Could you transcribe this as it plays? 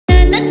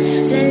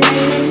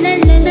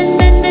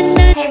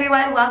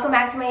welcome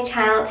back to my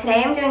channel.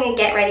 Today I'm doing a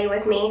get ready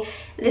with me.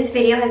 This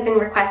video has been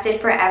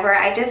requested forever.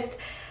 I just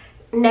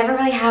never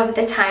really have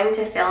the time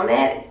to film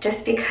it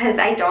just because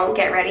I don't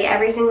get ready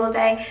every single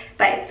day,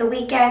 but it's the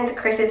weekend,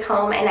 Chris is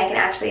home, and I can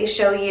actually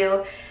show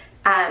you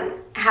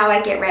how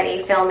I get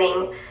ready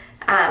filming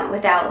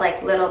without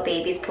like little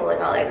babies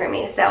pulling all over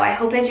me. So I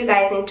hope that you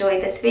guys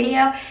enjoyed this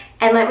video,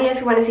 and let me know if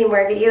you want to see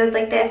more videos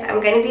like this. I'm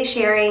going to be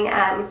sharing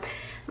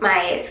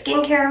my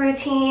skincare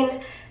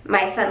routine,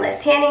 my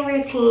sunless tanning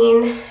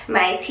routine,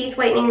 my teeth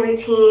whitening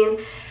routine,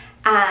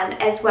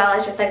 as well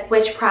as just like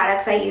which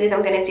products I use.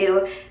 I'm going to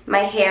do my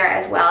hair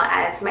as well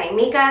as my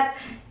makeup,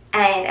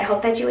 and I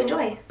hope that you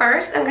enjoy.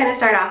 First, I'm going to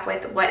start off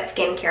with what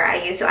skincare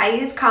I use. So I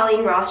use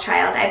Colleen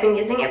Rothschild. I've been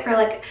using it for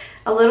like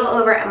a little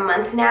over a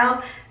month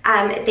now.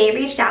 They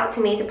reached out to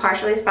me to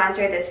partially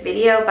sponsor this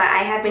video, but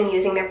I have been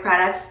using their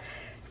products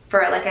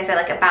for, like I said,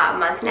 like about a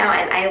month now,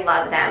 and I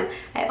love them.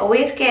 I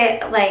always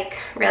get like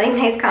really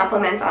nice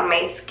compliments on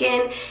my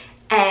skin,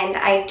 and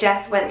I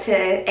just want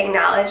to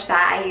acknowledge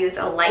that I use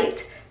a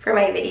light for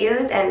my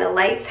videos, and the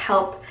lights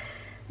help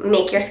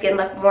make your skin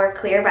look more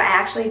clear, but I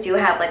actually do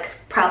have like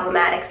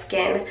problematic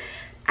skin.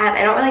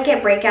 I don't really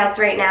get breakouts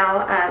right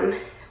now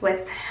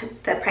with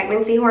the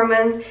pregnancy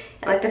hormones,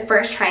 and like the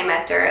first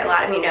trimester, a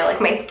lot of you know, like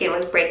my skin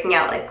was breaking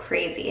out like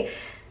crazy.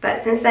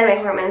 But since then, my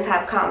hormones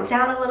have calmed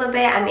down a little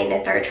bit. I'm in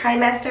the third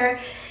trimester,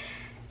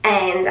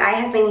 and I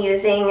have been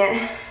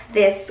using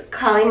this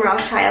Colleen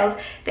Rothschild.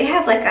 They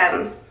have like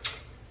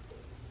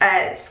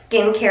a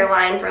skincare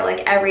line for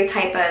like every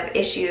type of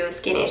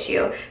skin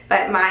issue,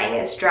 but mine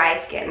is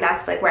dry skin.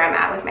 That's like where I'm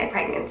at with my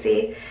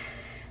pregnancy.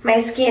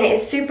 My skin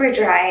is super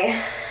dry.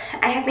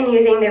 I have been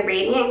using the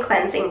Radiant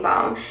Cleansing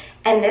Balm,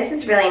 and this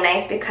is really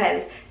nice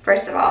because,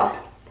 first of all,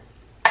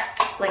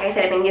 like I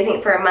said, I've been using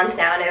it for a month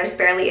now, and there's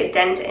barely a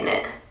dent in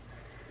it.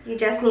 You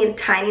just need a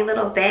tiny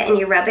little bit, and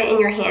you rub it in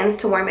your hands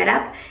to warm it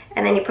up,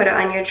 and then you put it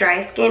on your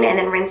dry skin and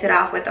then rinse it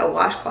off with a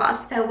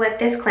washcloth. So what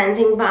this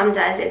cleansing balm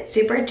does, it's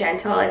super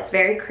gentle, it's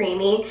very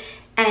creamy,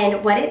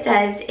 and what it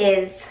does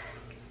is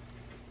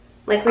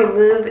like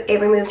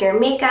it removes your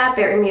makeup,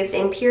 it removes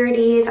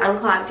impurities,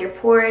 unclogs your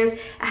pores. It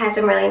has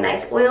some really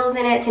nice oils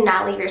in it to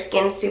not leave your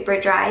skin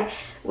super dry,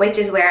 which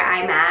is where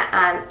I'm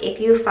at. If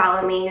you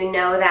follow me, you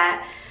know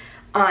that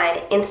on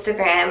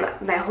Instagram,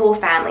 my whole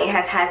family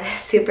has had this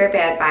super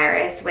bad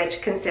virus,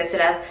 which consisted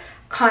of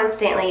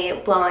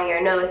constantly blowing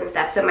your nose and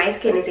stuff. So my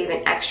skin is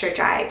even extra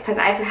dry because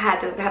I've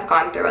had to have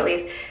gone through at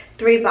least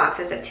 3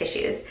 boxes of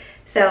tissues.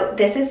 So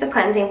this is the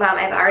cleansing balm.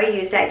 I've already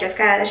used it. I just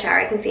got out of the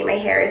shower. I can see my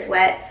hair is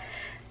wet.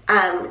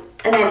 And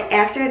then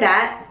after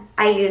that,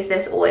 I use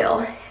this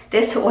oil.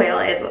 This oil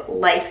is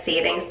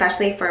life-saving,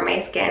 especially for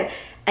my skin.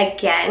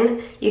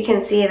 Again, you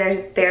can see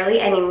there's barely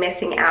any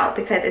missing out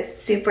because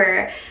it's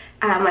super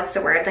what's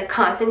the word, like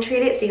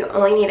concentrated, so you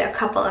only need a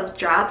couple of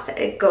drops.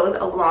 It goes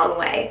a long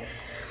way.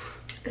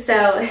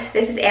 So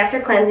this is after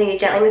cleansing. You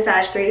gently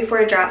massage 3 to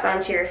 4 drops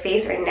onto your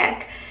face or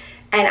neck,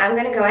 and I'm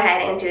going to go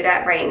ahead and do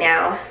that right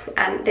now.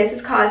 This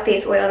is called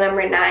face oil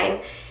number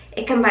 9.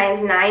 It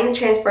combines 9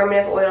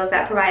 transformative oils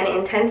that provide an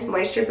intense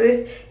moisture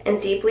boost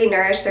and deeply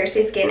nourish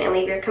thirsty skin and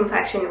leave your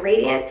complexion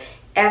radiant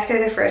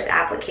after the first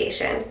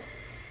application.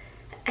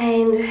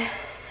 And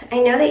I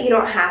know that you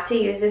don't have to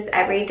use this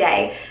every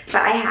day,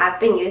 but I have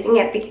been using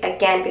it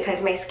again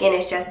because my skin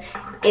is just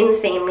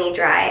insanely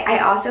dry. I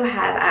also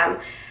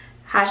have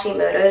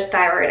Hashimoto's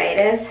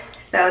thyroiditis,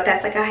 so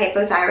that's like a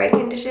hypothyroid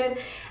condition,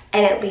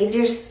 and it leaves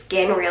your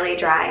skin really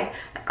dry.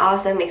 It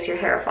also makes your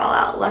hair fall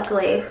out.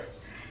 Luckily,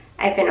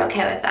 I've been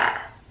okay with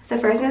that. So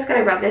first I'm just going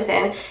to rub this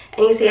in,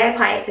 and you see I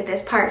apply it to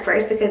this part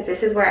first because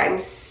this is where I'm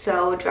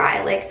so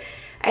dry. Like,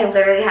 I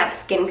literally have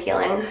skin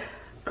peeling.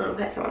 I'm going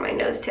to put some on my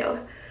nose too.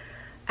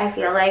 I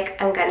feel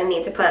like I'm gonna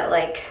need to put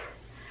like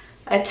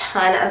a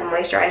ton of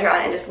moisturizer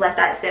on and just let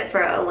that sit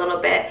for a little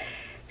bit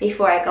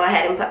before I go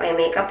ahead and put my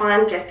makeup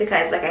on, just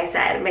because, like I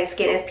said, my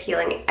skin is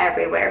peeling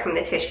everywhere from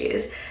the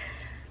tissues.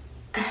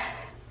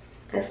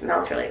 It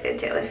smells really good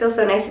too. It feels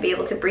so nice to be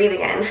able to breathe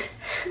again.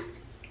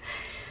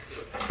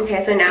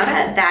 Okay, so now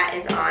that that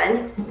is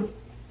on,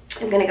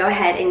 I'm gonna go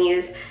ahead and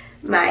use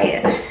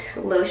my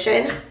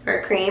lotion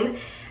or cream.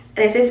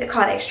 This is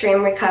called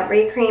Extreme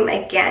Recovery Cream.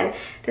 Again,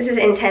 this is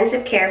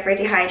intensive care for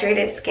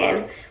dehydrated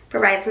skin.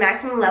 Provides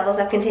maximum levels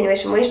of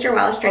continuous moisture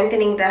while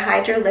strengthening the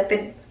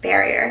hydrolipid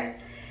barrier.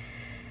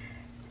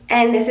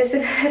 And this is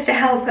supposed to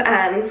help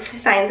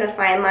signs of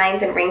fine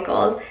lines and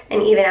wrinkles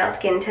and even out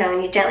skin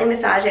tone. You gently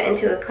massage it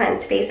into a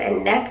cleansed face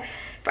and neck.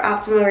 For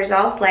optimal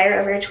results, layer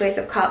over your choice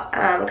of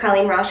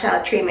Colleen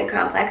Rothschild Treatment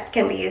Complex.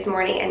 Can be used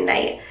morning and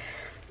night.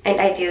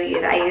 And I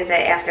use it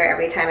after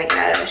every time I get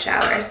out of the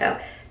shower. So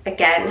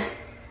again,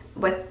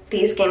 with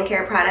these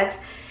skincare products,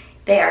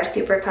 they are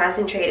super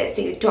concentrated,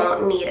 so you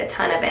don't need a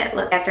ton of it.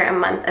 Look, after a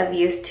month of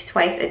use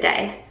twice a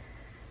day.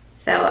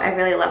 So I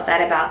really love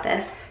that about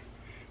this.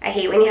 I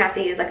hate when you have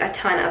to use like a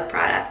ton of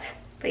product,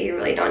 but you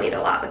really don't need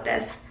a lot with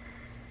this.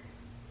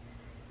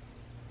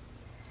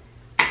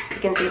 You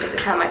can see this is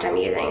how much I'm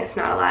using. It's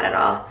not a lot at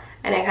all.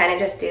 And I kind of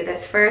just do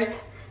this first.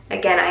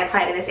 Again, I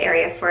apply to this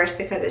area first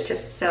because it's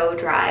just so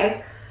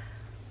dry.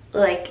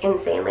 like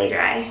insanely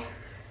dry.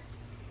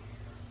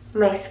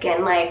 My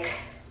skin like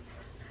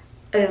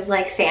is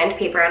like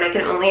sandpaper, and I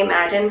can only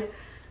imagine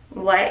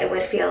what it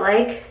would feel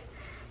like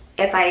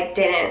if I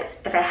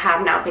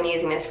have not been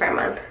using this for a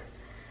month.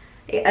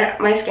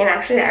 My skin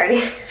actually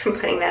already, just from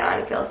putting that on,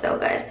 it feels so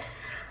good.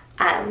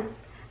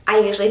 I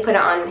usually put it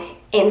on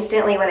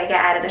instantly when I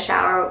get out of the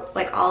shower,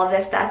 like all of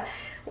this stuff,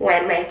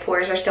 when my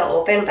pores are still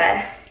open,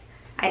 but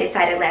I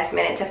decided last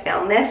minute to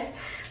film this.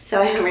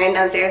 So I ran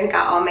downstairs and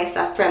got all my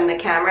stuff from the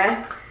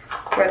camera,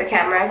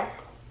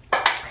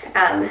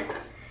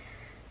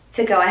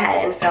 to go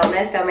ahead and film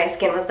this. So my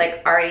skin was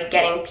like already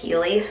getting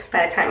peely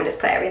by the time I just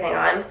put everything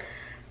on.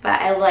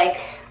 But I like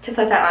to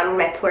put that on when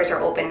my pores are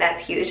open,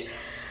 that's huge.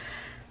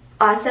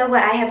 Also,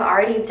 what I have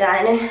already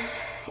done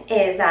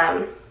is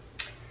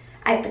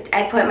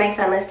I put my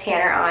Sunless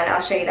tanner on.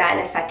 I'll show you that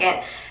in a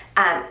second.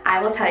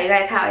 I will tell you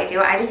guys how I do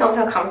it. I just don't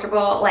feel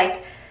comfortable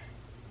like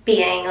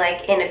being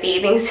like in a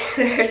bathing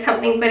suit or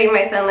something, putting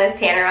my Sunless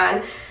tanner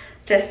on.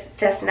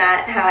 Just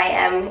not how I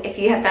am. If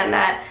you have done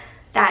that,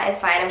 that is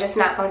fine. I'm just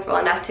not comfortable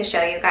enough to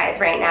show you guys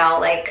right now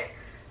like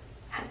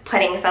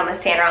putting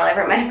Sunless tanner all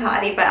over my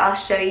body, but I'll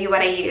show you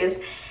what I use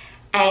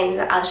and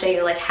I'll show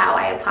you like how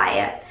I apply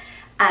it.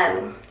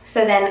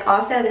 So then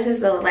also, this is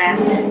the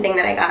last thing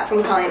that I got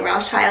from Colleen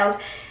Rothschild,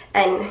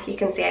 and you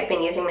can see I've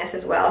been using this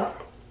as well.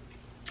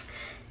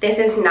 This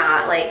is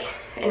not like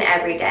an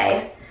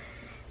everyday.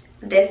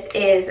 This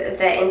is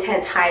the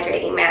Intense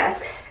Hydrating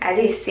Mask. As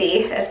you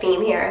see, a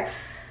theme here,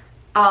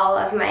 all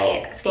of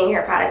my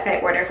skincare products I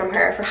order from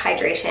her for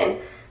hydration.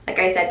 Like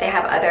I said, they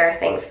have other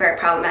things for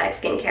problematic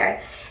skincare.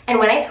 And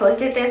when I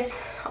posted this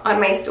on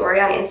my story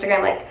on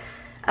Instagram like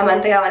a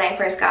month ago when I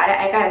first got it,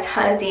 I got a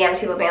ton of DMs,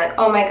 people being like,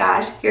 oh my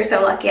gosh, you're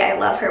so lucky, I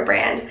love her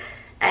brand.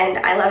 And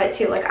I love it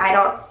too. Like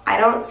I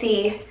don't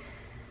see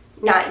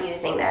not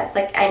using this.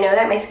 Like I know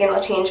that my skin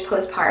will change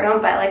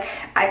postpartum, but like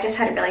I've just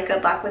had really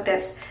good luck with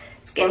this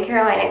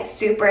skincare line. I have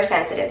super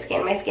sensitive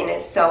skin. My skin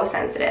is so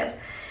sensitive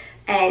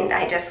and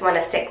I just want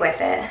to stick with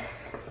it.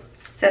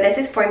 So this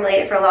is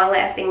formulated for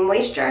long-lasting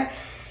moisture.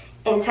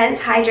 Intense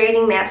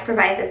Hydrating Mask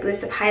provides a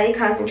boost of highly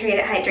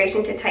concentrated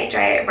hydration to tight,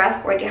 dry,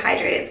 rough, or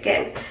dehydrated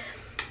skin.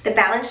 The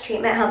balanced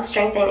treatment helps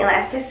strengthen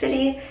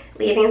elasticity,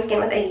 leaving skin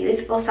with a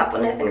youthful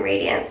suppleness and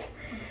radiance.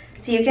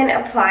 So you can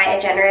apply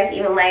a generous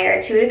even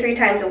layer 2 to 3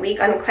 times a week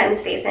on a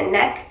cleansed face and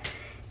neck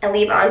and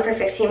leave on for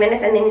 15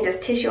 minutes, and then you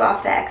just tissue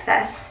off the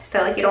excess. So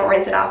like you don't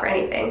rinse it off or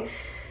anything.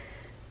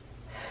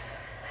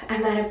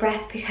 I'm out of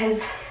breath because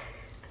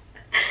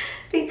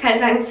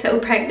I'm so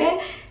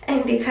pregnant,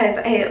 and because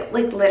I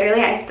like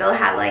literally I still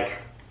have like,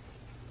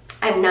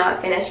 I've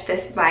not finished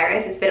this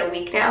virus. It's been a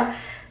week now,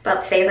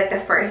 but today's like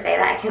the first day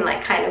that I can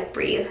like kind of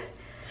breathe.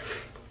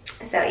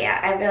 So yeah,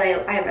 I really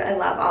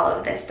love all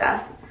of this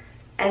stuff.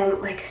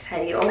 And like I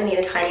said, you only need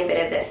a tiny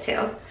bit of this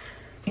too.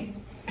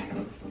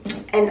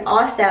 And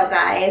also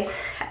guys,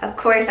 of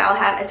course I'll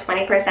have a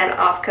 20%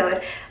 off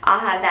code. I'll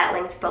have that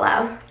linked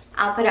below.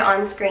 I'll put it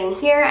on screen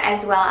here,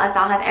 as well as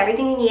I'll have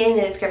everything you need in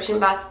the description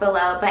box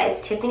below, but it's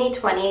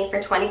Tiffany20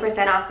 for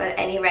 20% off of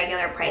any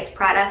regular price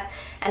product.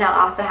 And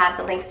I'll also have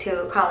the link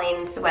to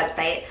Colleen's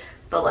website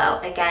below.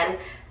 Again,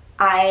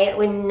 I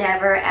would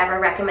never ever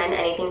recommend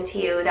anything to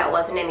you that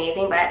wasn't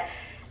amazing, but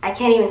I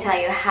can't even tell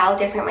you how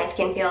different my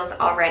skin feels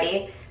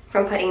already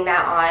from putting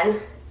that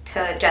on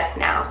to just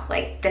now.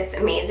 Like, that's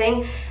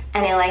amazing.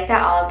 And I like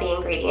that all of the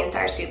ingredients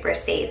are super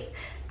safe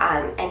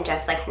and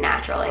just like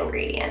natural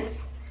ingredients.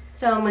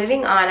 So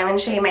moving on, I'm going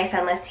to show you my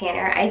Sunless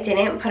tanner. I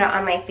didn't put it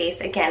on my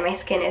face. Again, my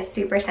skin is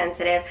super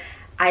sensitive.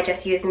 I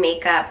just use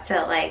makeup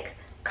to like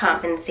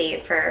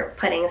compensate for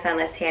putting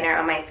Sunless tanner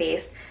on my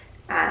face.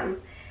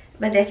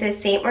 But this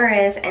is St.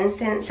 Moriz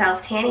Instant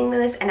Self Tanning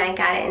Mousse, and I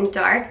got it in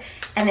dark.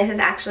 And this is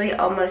actually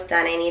almost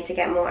done. I need to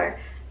get more.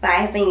 But I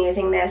have been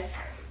using this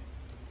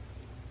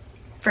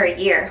for a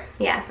year.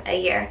 Yeah, a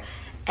year.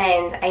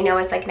 And I know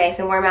it's like nice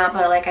and warm out,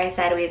 but like I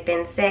said, we've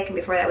been sick, and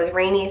before that was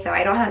rainy, so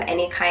I don't have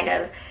any kind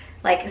of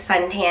like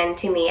suntan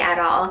to me at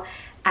all.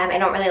 I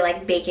don't really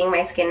like baking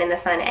my skin in the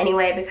sun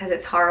anyway because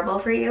it's horrible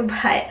for you,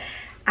 but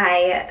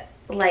I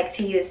like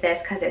to use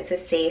this because it's a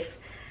safe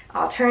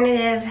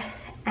alternative.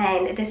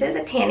 And this is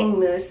a tanning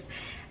mousse.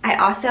 I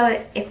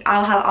also,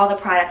 I'll have all the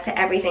products to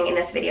everything in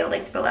this video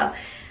linked below.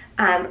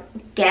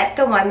 Get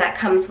the one that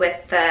comes with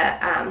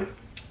the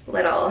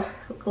little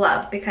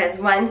glove, because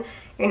one,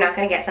 you're not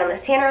going to get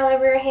Sunless tanner all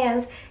over your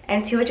hands,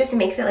 and two, it just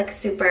makes it like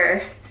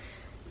super,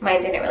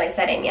 mine didn't really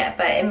set in yet,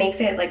 but it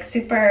makes it like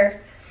super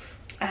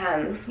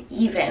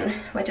even,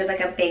 which is like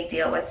a big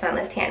deal with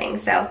Sunless tanning.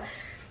 So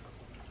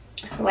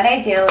what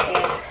I do is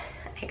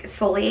I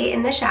exfoliate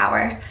in the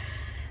shower.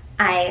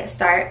 I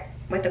start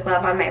with the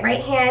glove on my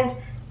right hand.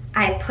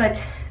 I put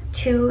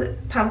 2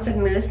 pumps of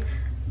mousse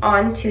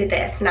onto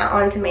this, not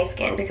onto my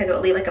skin, because it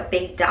will leave like a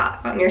big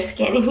dot on your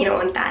skin and you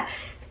don't want that.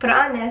 Put it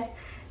on this,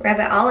 rub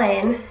it all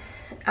in,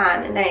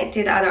 and then I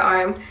do the other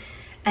arm,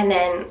 and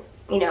then,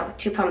 you know,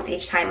 2 pumps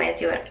each time I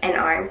do an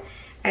arm.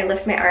 I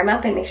lift my arm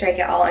up and make sure I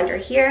get all under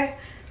here,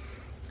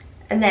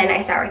 and then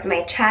I start with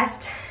my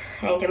chest,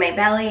 and I do my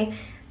belly,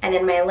 And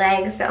then my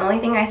legs, the only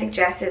thing I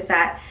suggest is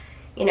that,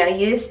 you know,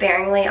 use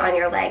sparingly on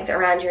your legs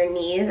around your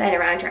knees and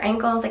around your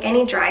ankles. Like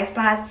any dry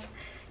spots,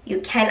 you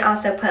can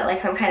also put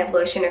like some kind of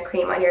lotion or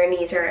cream on your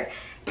knees or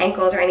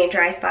ankles or any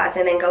dry spots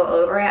and then go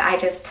over it. I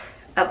just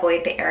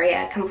avoid the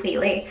area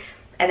completely.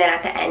 And then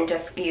at the end,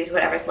 just use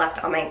whatever's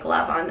left on my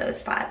glove on those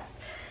spots.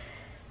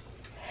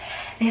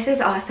 This is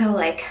also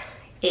like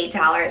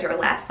 $8 or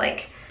less.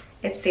 Like,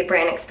 it's super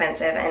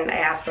inexpensive and I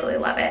absolutely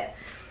love it.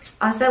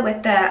 Also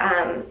with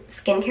the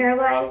skincare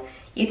line,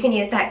 you can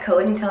use that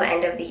code until the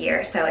end of the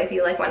year. So if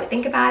you like want to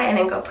think about it and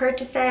then go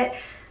purchase it,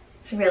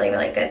 it's really,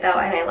 really good though,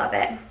 and I love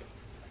it.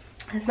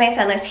 That's my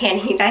Sunless tan.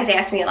 You guys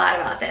asked me a lot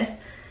about this.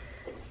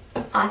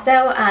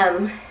 Also,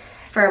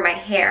 for my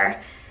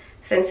hair,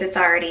 since it's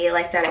already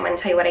like done, I'm going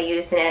to tell you what I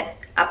used in it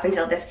up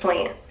until this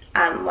point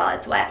while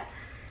it's wet.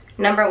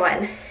 Number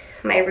one,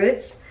 my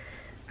roots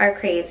are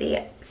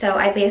crazy. So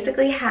I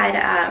basically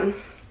had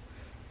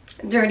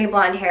dirty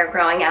blonde hair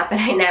growing up and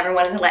I never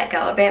wanted to let go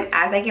of it.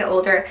 As I get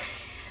older,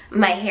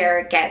 my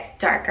hair gets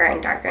darker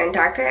and darker and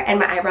darker and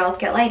my eyebrows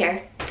get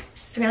lighter.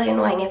 It's really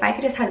annoying. If I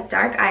could just have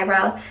dark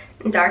eyebrows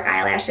and dark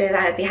eyelashes,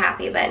 I would be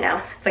happy, but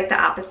no, it's like the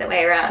opposite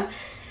way around.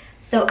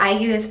 So I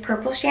use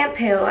purple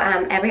shampoo,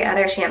 every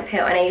other shampoo,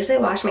 and I usually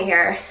wash my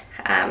hair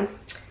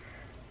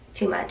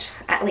too much,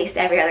 at least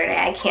every other day.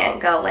 I can't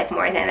go like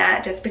more than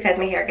that just because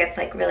my hair gets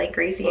like really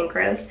greasy and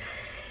gross.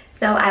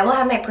 So I will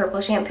have my purple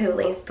shampoo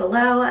linked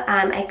below.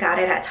 I got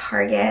it at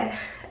Target.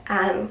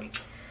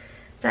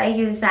 So I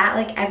use that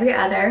like every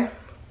other.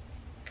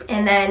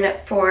 And then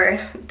for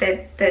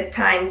the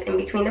times in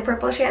between the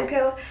purple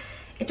shampoo,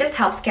 it just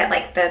helps get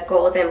like the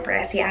golden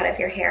brassy out of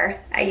your hair.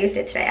 I used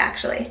it today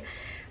actually.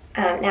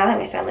 Now that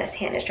my Sunless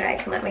tan is dry, I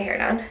can let my hair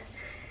down.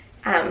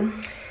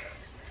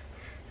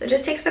 So it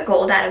just takes the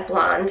gold out of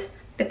blonde,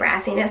 the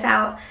brassiness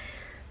out,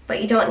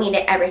 but you don't need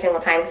it every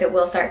single time because it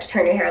will start to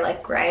turn your hair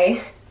like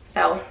gray.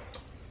 So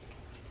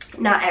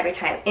not every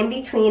time. In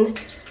between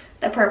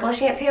the purple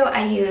shampoo,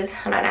 I use,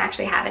 hold on, I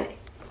actually haven't.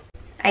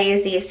 I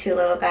use these two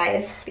little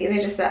guys. These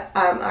are just the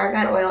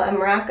argan oil and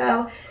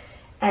Morocco,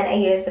 and I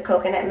use the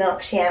coconut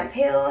milk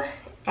shampoo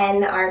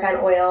and the argan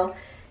oil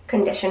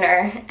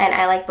conditioner, and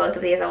I like both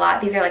of these a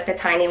lot. These are like the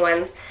tiny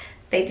ones.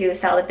 They do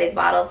sell the big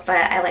bottles, but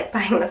I like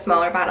buying the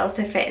smaller bottles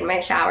to fit in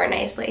my shower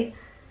nicely.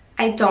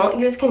 I don't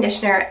use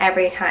conditioner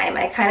every time.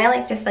 I kind of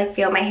like just like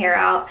feel my hair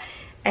out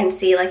and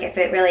see like if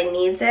it really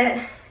needs it.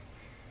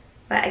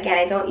 But again,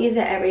 I don't use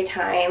it every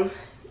time.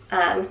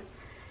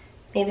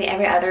 Maybe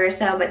every other or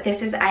so, but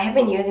this is, I have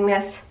been using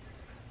this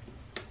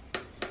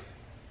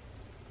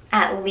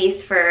at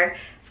least for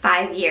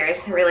 5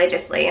 years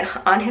religiously,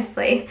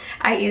 honestly.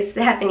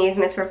 Have been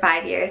using this for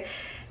 5 years.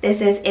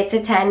 This is It's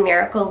a 10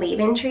 Miracle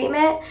Leave-In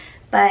Treatment,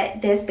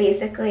 but this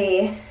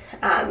basically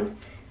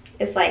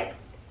is like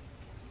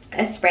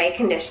a spray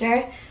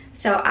conditioner.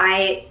 So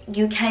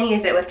you can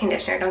use it with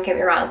conditioner, don't get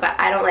me wrong, but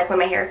I don't like when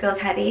my hair feels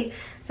heavy,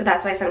 so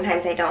that's why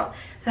sometimes I don't.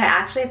 So I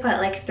actually put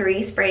like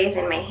 3 sprays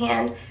in my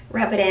hand,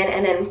 rub it in,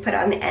 and then put it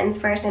on the ends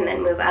first and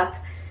then move up.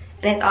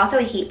 And it's also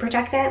a heat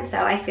protectant, so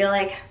I feel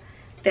like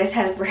this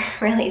has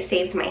really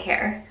saved my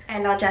hair.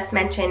 And I'll just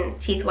mention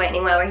teeth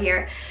whitening while we're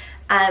here.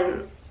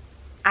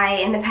 I,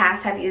 in the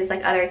past, have used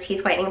like other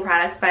teeth whitening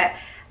products, but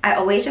I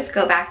always just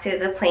go back to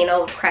the plain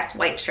old Crest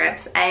white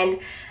strips, and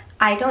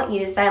I don't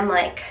use them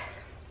like,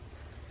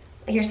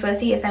 you're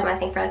supposed to use them I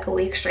think for like a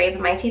week straight,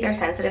 but my teeth are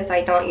sensitive, so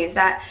I don't use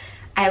that.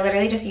 I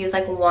literally just use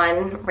like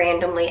one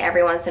randomly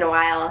every once in a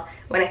while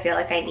when I feel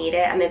like I need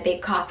it. I'm a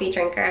big coffee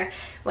drinker.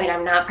 When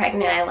I'm not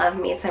pregnant, I love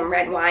me some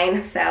red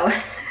wine, so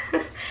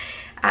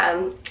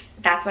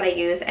that's what I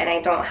use, and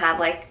I don't have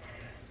like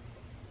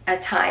a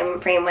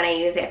time frame when I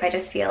use it. If I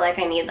just feel like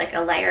I need like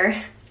a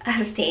layer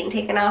of stain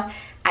taken off,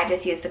 I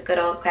just use the good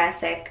old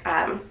classic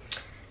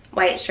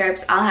white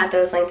strips. I'll have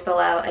those linked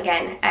below.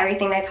 Again,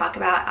 everything I talk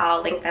about,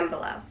 I'll link them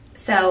below.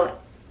 So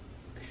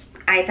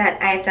I've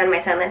done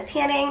my Sunless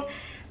tanning.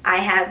 I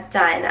have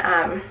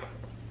done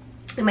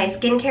my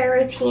skincare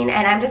routine,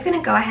 and I'm just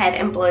gonna go ahead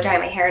and blow dry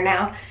my hair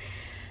now.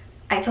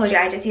 I told you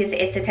I just use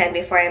It's a 10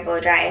 before I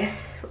blow dry.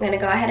 I'm gonna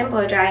go ahead and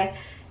blow dry,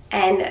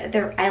 and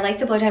I like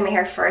to blow dry my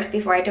hair first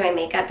before I do my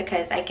makeup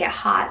because I get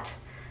hot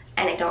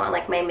and I don't want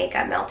like my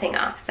makeup melting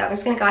off. So I'm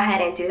just gonna go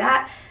ahead and do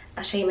that.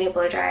 I'll show you my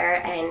blow dryer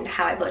and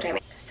how I blow dry my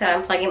hair. So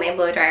I'm plugging my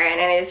blow dryer in,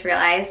 and I just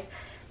realized,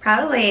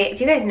 probably,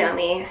 if you guys know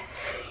me,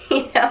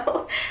 you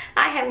know,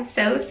 I am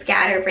so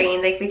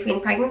scatterbrained, like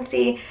between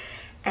pregnancy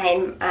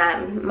and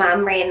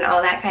mom brain and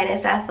all that kind of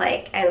stuff,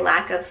 like, and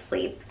lack of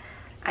sleep.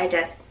 I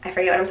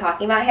forget what I'm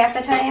talking about half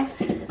the time,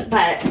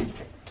 but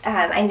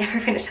I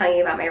never finished telling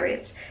you about my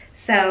roots.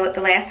 So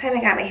the last time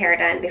I got my hair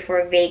done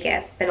before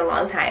Vegas, it's been a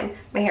long time.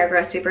 My hair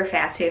grows super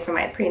fast too from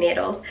my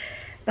prenatals,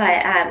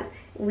 but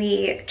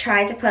we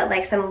tried to put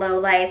like some low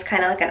lights,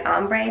 kind of like an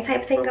ombre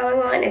type thing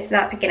going on. It's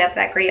not picking up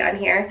that great on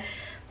here,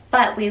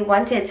 but we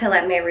wanted to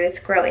let my roots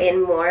grow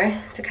in more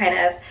to kind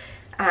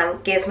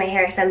of give my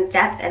hair some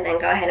depth, and then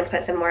go ahead and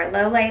put some more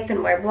low lights and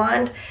more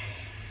blonde.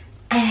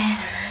 And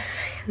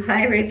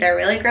my roots are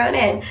really grown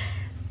in,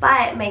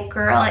 but my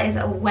girl is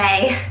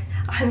way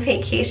on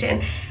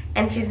vacation,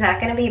 and she's not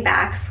gonna be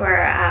back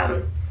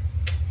for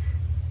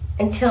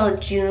until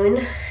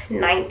June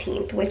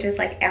 19th, which is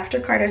like after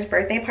Carter's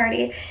birthday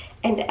party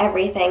and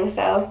everything.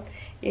 So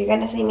you're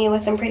gonna see me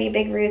with some pretty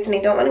big roots, and I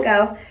don't wanna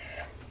go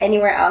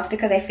anywhere else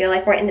because I feel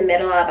like we're in the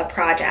middle of a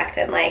project,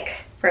 and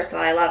like, first of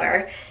all, I love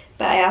her,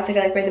 but I also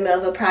feel like we're in the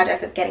middle of a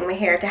project of getting my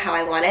hair to how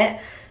I want it.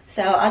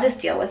 So I'll just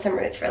deal with some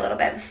roots for a little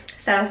bit.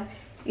 So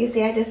you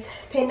see I just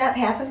pinned up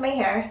half of my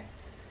hair.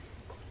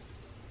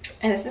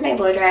 And this is my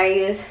blow dryer. I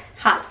use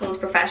Hot Tools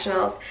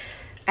Professionals.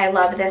 I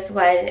love this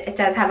one. It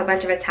does have a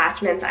bunch of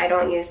attachments. I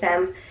don't use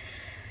them.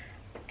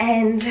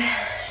 And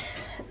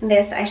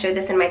this, I showed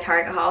this in my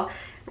Target haul,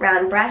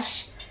 round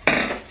brush.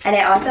 And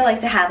I also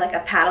like to have like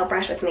a paddle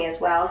brush with me as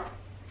well.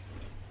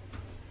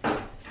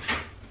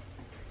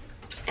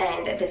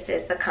 And this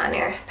is the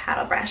Conair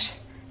paddle brush.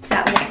 So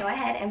I'm gonna go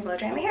ahead and blow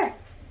dry my hair.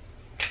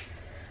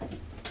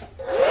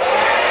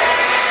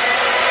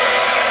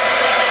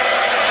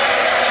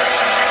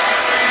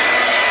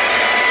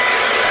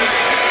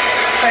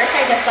 First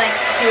I just like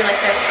do like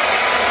the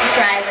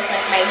dry with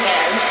like my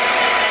hands.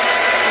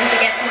 Once it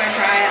gets more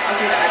dry, I'll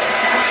do the other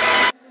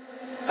stuff.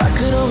 I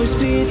could always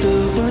be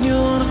the one you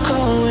wanna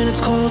call when it's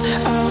cold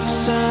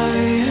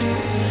outside.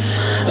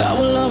 I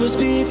will always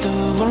be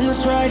the one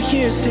that's right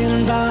here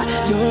standing by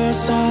your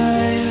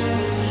side.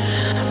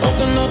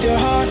 Open up your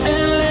heart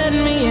and let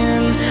me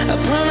in. I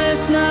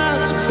promise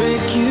not to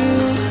break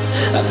you.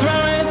 I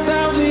promise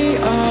I'll be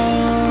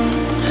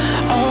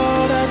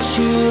all that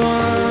you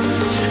want.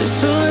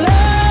 So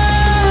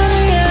let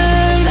me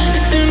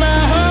in my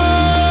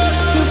heart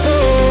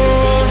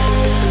before.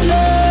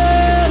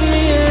 Let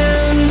me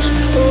in.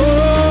 Oh,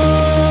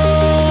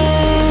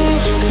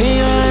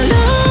 your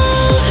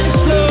love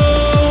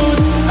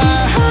explodes.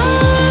 Our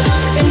heart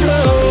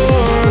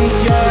implodes.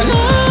 Your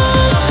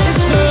love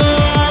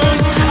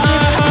explodes.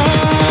 Our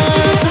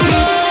hearts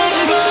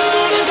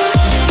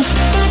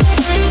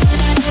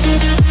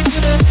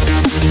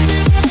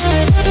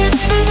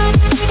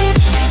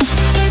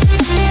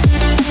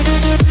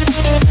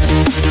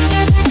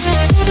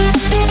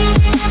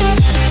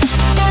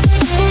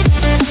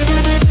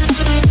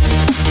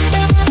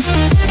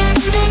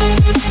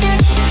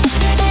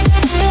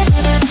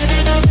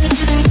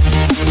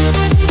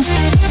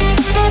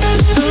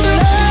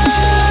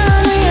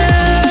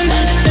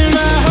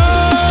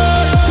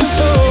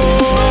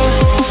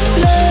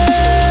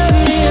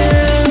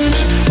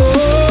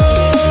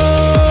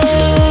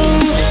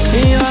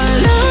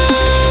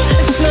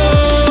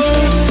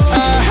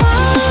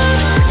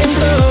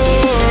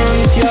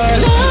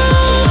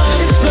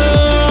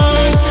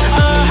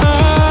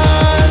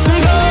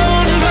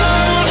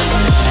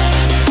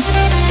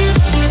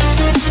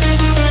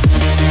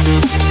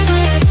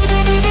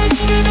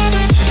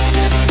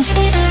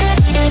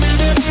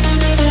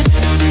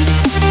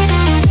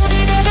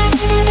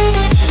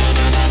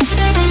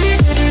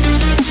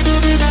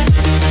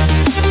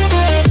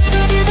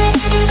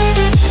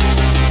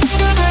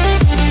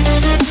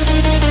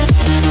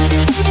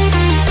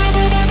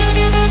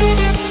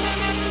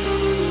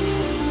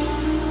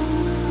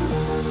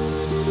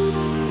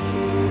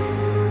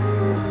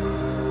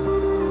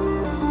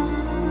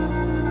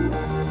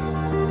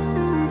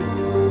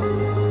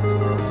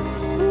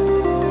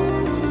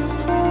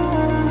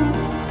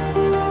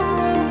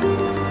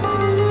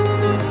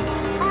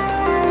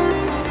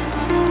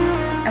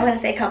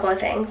A couple of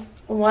things.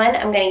 One,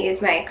 I'm going to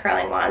use my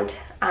curling wand,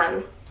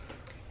 and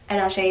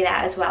I'll show you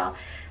that as well.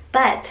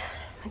 But,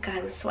 oh my god,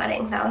 I'm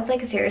sweating. That was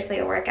like seriously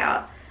a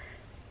workout.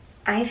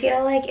 I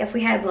feel like if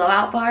we had a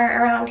blowout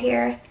bar around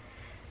here,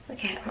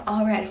 look at it, I'm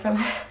all red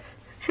from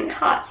and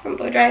hot from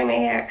blow drying my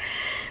hair.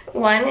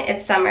 One,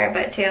 it's summer,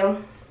 but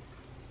two,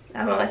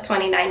 I'm almost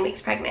 29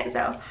 weeks pregnant,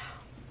 so.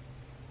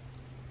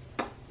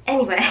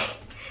 Anyway,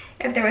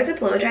 if there was a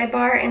blow dry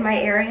bar in my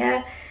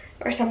area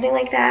or something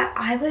like that,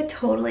 I would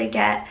totally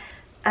get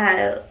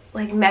a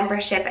like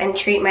membership and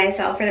treat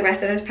myself for the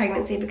rest of this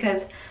pregnancy,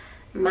 because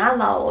my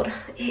lord,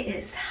 it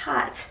is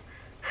hot.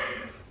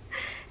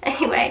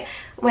 Anyway,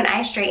 when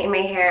I straighten my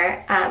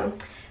hair, I'll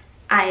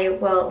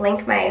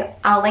link my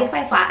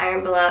flat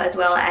iron below, as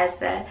well as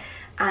the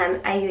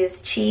I use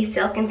Chi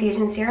Silk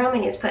Infusion Serum,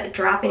 and you just put a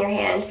drop in your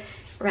hand,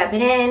 rub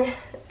it in,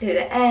 do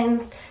the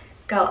ends,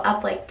 go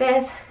up like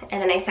this,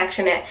 and then I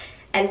section it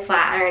and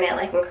flat iron it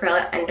like and curl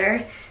it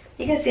under.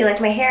 You can see like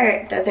my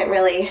hair doesn't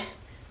really,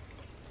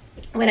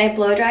 when I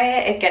blow dry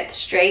it, it gets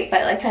straight,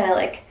 but like kind of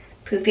like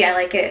poofy. I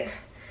like it,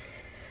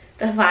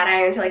 the flat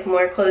iron, to like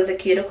more close the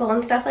cuticle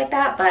and stuff like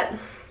that. But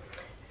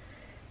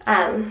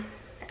I'm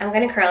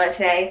gonna curl it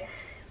today.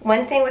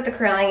 One thing with the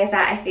curling is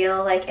that I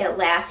feel like it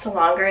lasts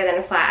longer than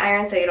a flat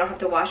iron, so you don't have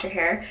to wash your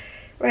hair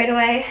right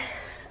away.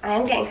 I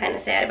am getting kind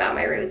of sad about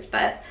my roots,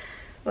 but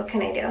what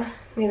can I do?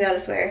 Maybe I'll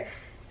just wear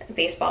a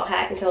baseball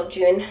hat until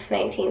June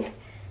 19th.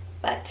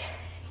 But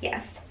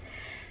yes,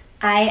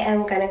 I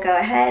am gonna go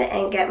ahead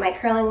and get my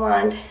curling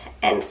wand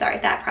and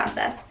start that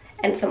process,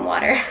 and some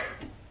water.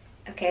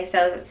 Okay,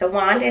 so the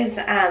wand is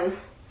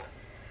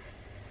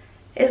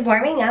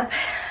warming up.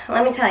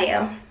 Let me tell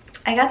you,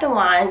 I got the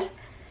wand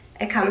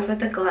It comes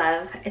with a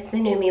glove. It's the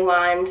Numi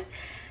wand.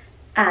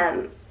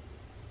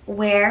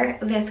 Wear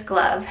this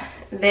glove.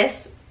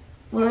 This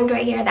wound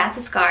right here, that's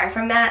a scar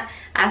from that.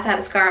 I also have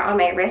a scar on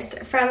my wrist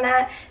from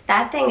that.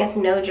 That thing is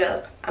no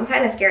joke. I'm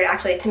kind of scared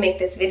actually to make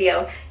this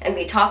video and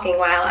be talking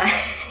while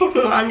I'm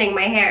wanding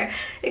my hair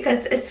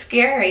because it's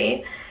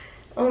scary.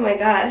 Oh my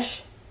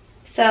gosh.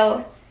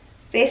 So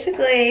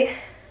basically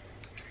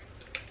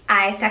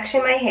I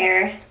section my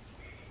hair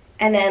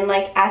and then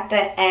like at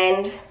the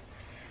end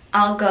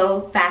I'll go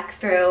back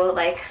through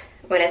like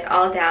when it's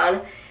all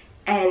down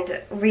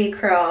and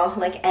recurl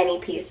like any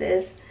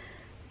pieces.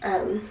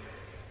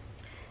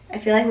 I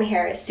feel like my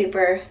hair is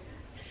super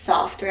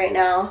soft right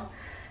now.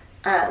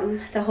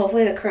 So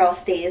hopefully the curl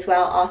stays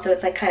well. Also,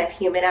 it's like kind of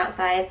humid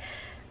outside.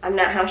 I'm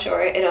not how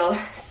sure it'll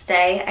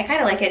stay. I kind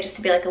of like it just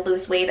to be like a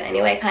loose wave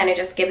anyway, kind of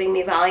just giving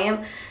me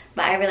volume.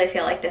 But I really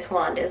feel like this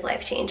wand is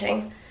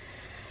life-changing.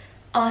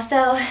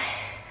 Also,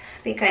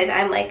 because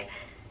I'm like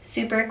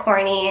super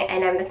corny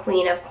and I'm the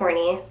queen of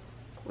corny,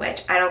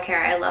 which I don't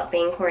care. I love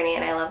being corny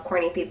and I love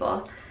corny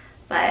people.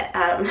 But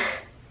I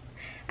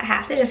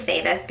have to just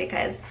say this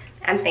because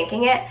I'm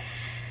thinking it.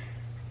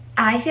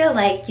 I feel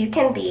like you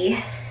can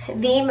be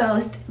the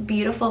most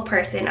beautiful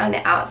person on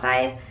the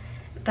outside,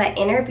 but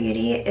inner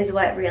beauty is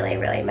what really,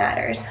 really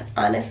matters,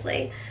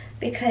 honestly.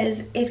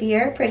 Because if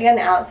you're pretty on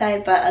the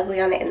outside but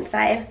ugly on the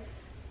inside,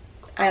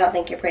 I don't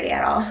think you're pretty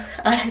at all.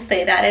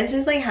 Honestly, that is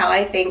just like how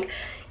I think.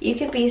 You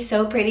can be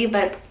so pretty,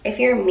 but if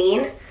you're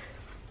mean,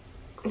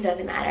 it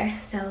doesn't matter.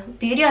 So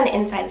beauty on the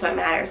inside is what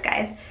matters,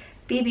 guys.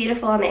 Be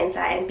beautiful on the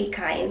inside and be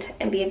kind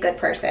and be a good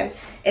person.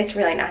 It's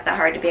really not that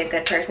hard to be a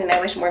good person. I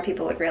wish more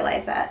people would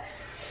realize that.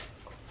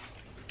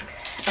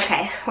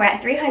 Okay, we're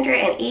at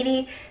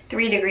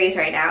 383 degrees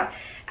right now.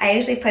 I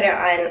usually put it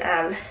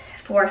on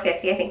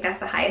 450. I think that's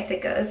the highest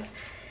it goes.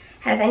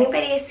 Has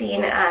anybody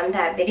seen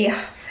that video,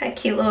 that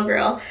cute little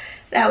girl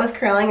that was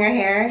curling her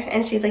hair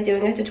and she's like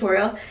doing a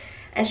tutorial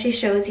and she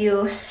shows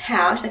you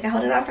how, she's like, I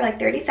hold it on for like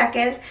 30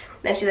 seconds.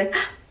 Then she's like,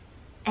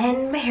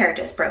 and my hair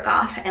just broke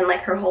off and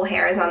like her whole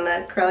hair is on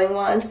the curling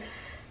wand.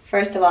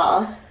 First of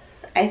all,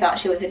 I thought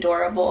she was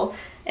adorable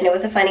and it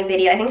was a funny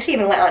video. I think she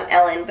even went on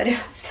Ellen, but it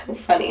was so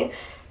funny.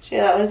 She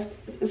thought it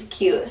was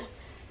cute.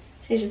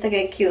 She's just like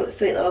a cute,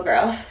 sweet little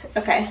girl.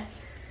 Okay,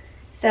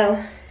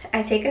 so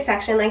I take a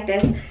section like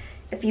this.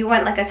 If you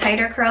want like a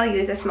tighter curl,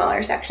 use a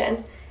smaller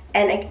section.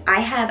 And I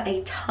have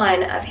a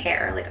ton of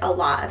hair, like a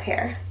lot of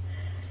hair.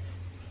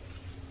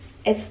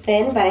 It's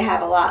thin, but I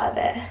have a lot of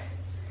it.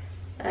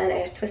 And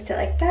I just twist it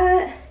like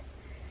that.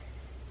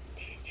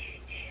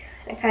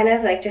 I kind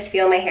of like just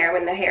feel my hair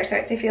when the hair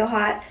starts to feel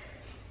hot.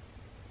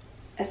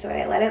 That's when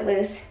I let it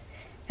loose.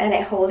 And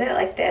I hold it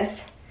like this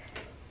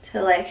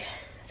to like,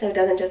 so it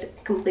doesn't just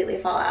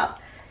completely fall out.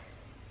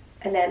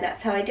 And then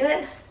that's how I do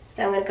it.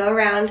 So I'm gonna go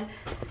around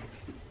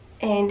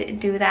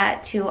and do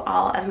that to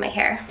all of my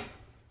hair.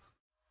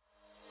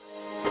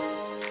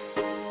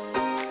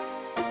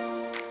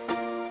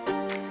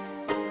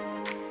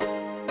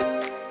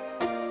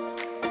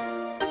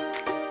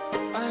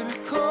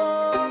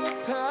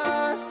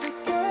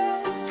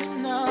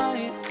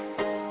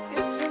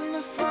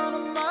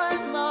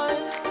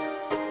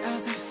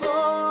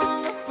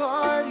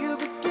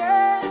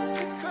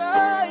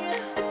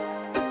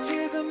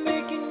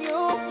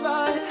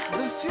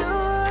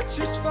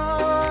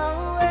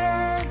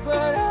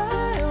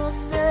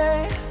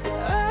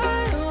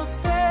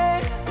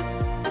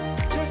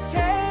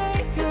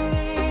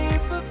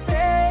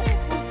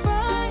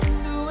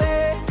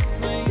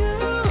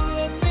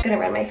 Gonna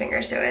run my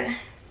fingers through it.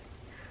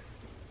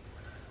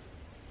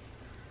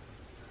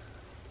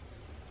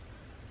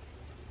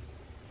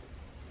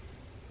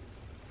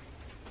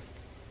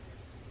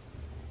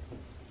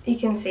 You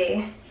can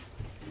see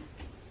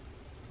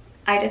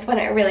I just want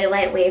a really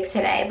light wave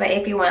today, but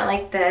if you want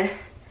like the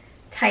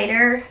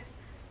tighter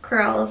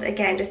curls,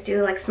 again, just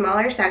do like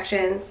smaller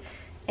sections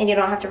and you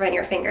don't have to run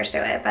your fingers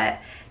through it. But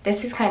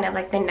this is kind of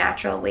like the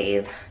natural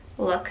wave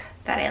look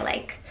that I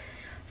like.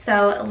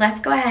 So let's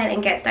go ahead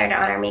and get started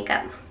on our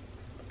makeup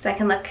so I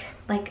can look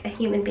like a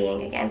human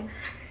being again.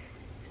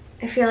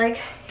 I feel like,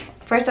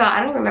 first of all,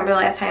 I don't remember the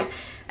last time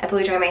I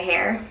blew dry my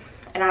hair,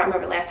 and I don't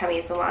remember the last time I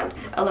used the wand.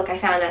 Oh look, I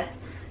found a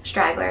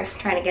straggler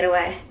trying to get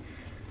away.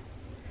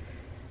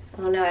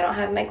 Oh no, I don't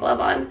have my glove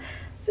on.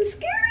 This is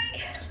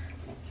scary.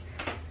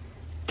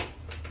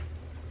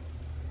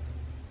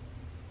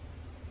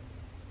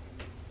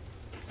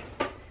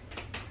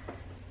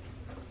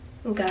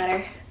 Got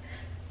her.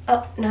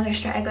 Oh, another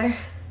straggler.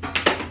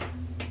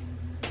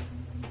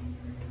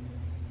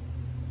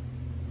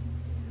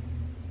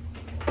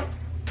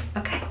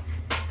 Okay,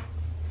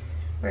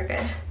 we're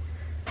good.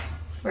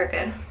 We're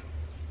good.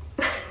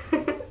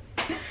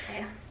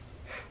 Okay.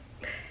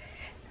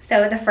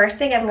 So the first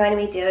thing I'm going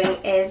to be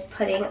doing is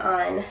putting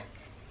on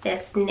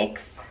this NYX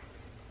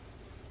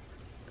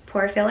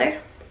pore filler.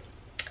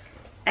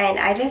 And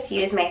I just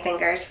use my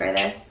fingers for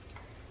this.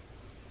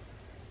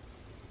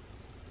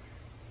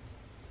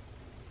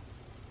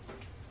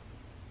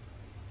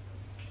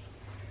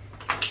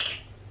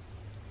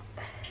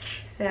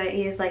 So I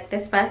use like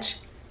this much.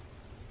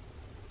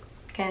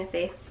 Kind of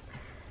see.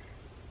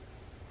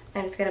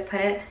 I'm just gonna put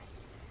it,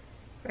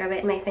 rub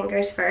it in my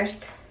fingers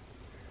first.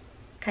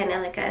 Kind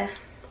of like a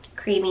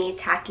creamy,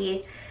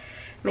 tacky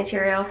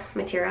material.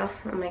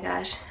 Oh my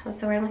gosh,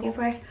 what's the word I'm looking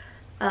for?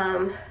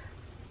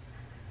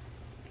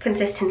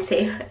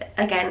 Consistency.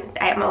 Again,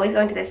 I'm always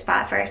going to this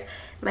spot first.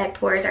 My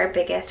pores are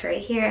biggest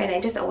right here, and I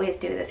just always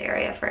do this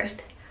area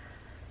first.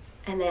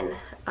 And then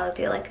I'll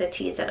do like the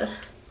T-zone.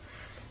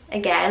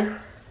 Again,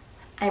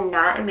 I'm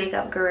not a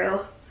makeup guru,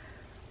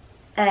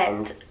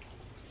 and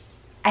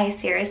I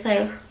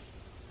seriously,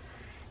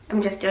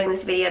 I'm just doing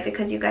this video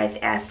because you guys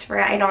asked for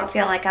it. I don't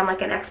feel like I'm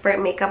like an expert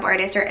makeup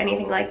artist or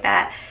anything like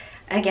that.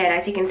 Again,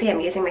 as you can see, I'm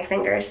using my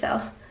fingers, so.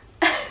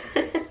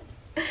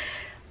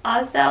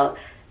 Also,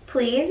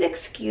 please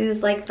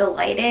excuse like the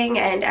lighting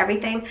and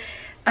everything.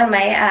 On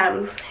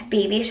my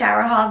baby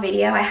shower haul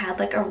video, I had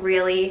like a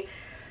really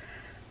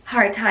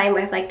hard time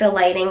with like the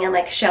lighting and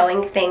like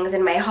showing things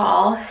in my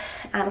haul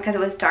because it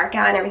was dark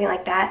out and everything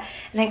like that.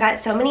 And I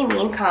got so many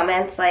mean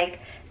comments like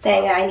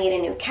saying I need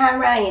a new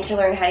camera, I need to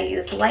learn how to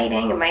use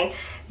lighting, and my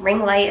ring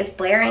light is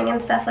blaring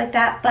and stuff like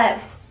that. But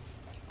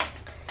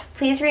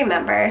please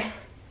remember,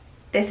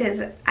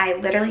 I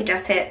literally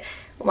just hit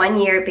 1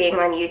 year being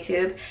on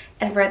YouTube,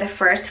 and for the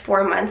first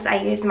 4 months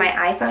I used my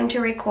iPhone to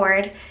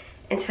record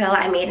until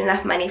I made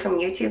enough money from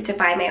YouTube to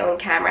buy my own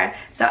camera.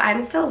 So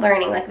I'm still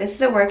learning, like this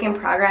is a work in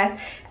progress,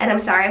 and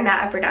I'm sorry I'm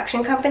not a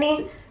production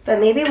company, but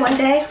maybe one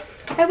day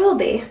I will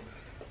be.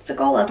 It's a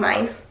goal of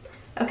mine.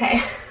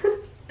 Okay.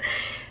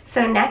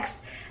 So next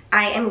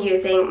I am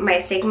using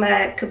my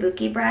Sigma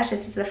Kabuki brush.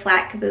 This is the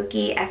flat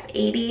Kabuki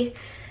F80.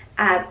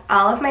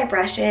 All of my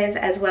brushes,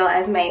 as well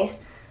as my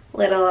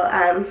little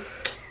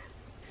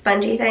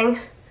spongy thing,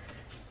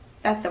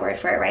 that's the word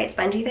for it, right?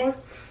 Spongy thing,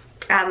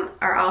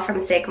 are all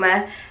from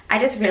Sigma. I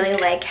just really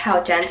like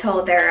how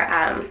gentle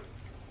their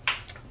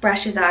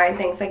brushes are and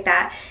things like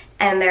that,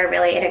 and they're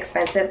really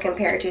inexpensive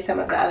compared to some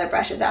of the other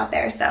brushes out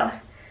there. So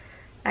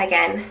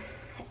again,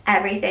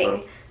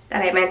 everything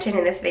that I mentioned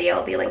in this video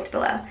will be linked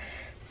below.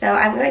 So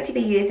I'm going to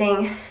be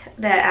using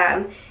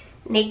the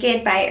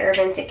Naked by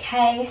Urban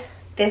Decay.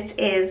 This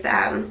is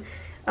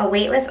a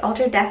weightless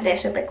ultra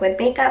definition liquid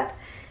makeup,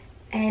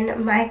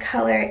 and my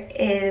color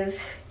is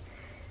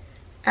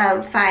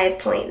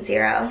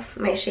 5.0,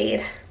 my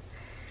shade.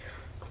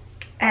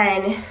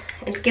 And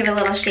I just give it a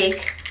little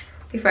shake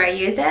before I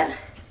use it,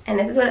 and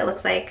this is what it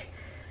looks like.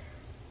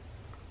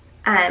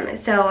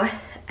 So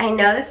I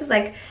know this is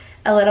like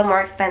a little more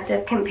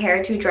expensive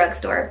compared to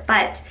drugstore,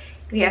 but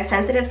if you have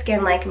sensitive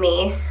skin like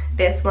me,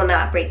 this will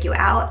not break you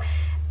out,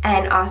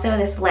 and also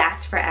this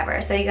lasts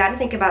forever. So you got to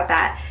think about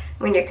that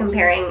when you're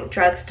comparing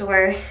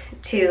drugstore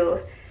to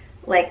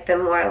like the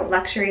more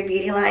luxury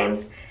beauty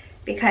lines,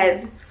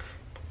 because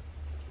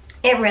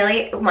it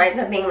really winds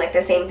up being like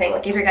the same thing.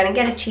 Like if you're gonna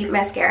get a cheap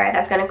mascara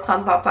that's gonna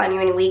clump up on you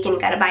in a week and you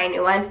gotta buy a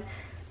new one,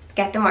 just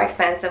get the more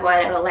expensive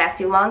one. It'll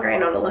last you longer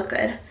and it'll look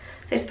good.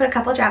 So just put a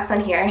couple drops on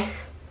here.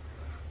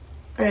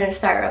 I'm gonna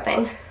start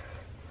rubbing.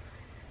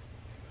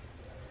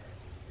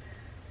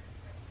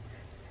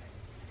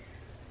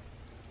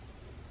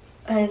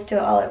 And just do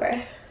it all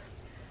over.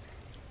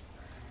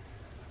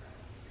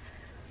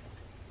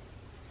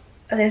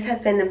 This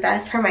has been the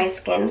best for my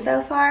skin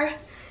so far,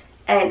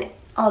 and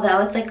although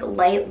it's like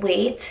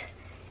lightweight,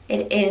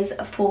 it is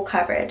a full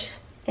coverage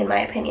in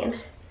my opinion.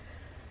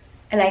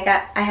 And I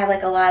have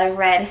like a lot of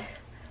red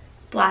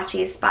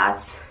blotchy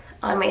spots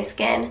on my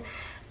skin,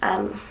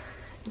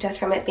 just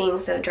from it being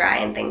so dry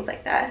and things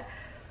like that.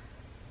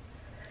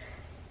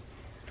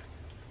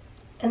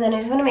 And then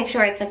I just want to make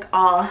sure it's like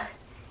all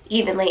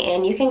evenly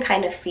in. You can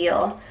kind of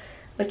feel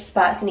which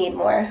spots need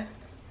more.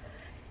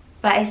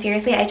 But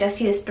I just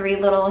used 3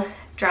 little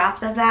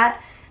drops of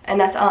that, and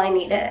that's all I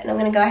needed. And I'm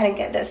gonna go ahead and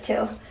get this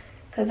too,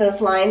 because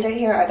those lines right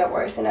here are the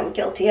worst, and I'm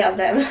guilty of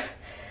them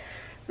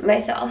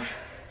myself.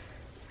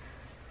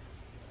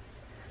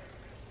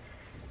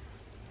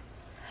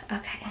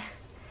 Okay.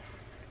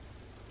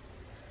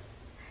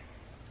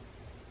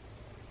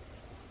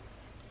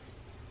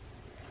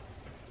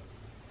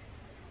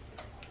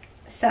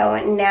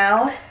 So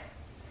now,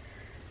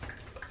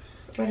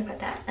 where to put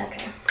that?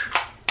 Okay.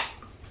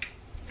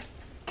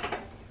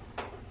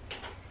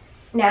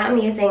 Now I'm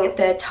using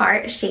the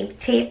Tarte Shape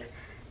Tape.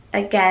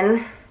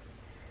 Again,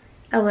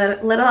 a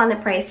little on the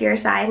pricier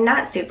side,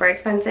 not super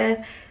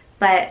expensive,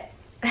 but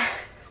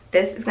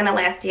this is gonna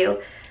last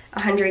you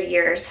 100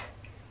 years,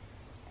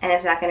 and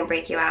it's not gonna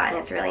break you out, and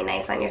it's really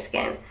nice on your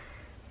skin.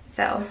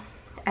 So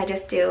I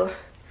just do,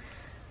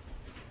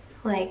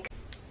 like,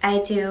 I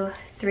do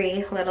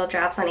 3 little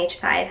drops on each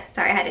side.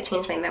 Sorry, I had to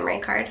change my memory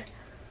card.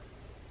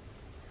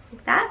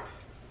 Like that.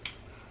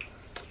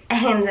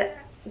 And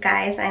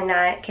guys, I'm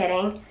not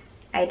kidding.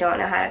 I don't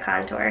know how to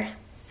contour,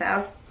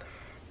 so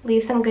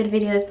leave some good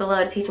videos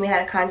below to teach me how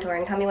to contour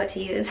and tell me what to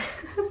use.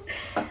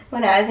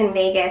 When I was in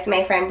Vegas,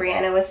 my friend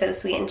Brianna was so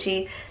sweet, and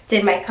she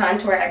did my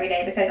contour every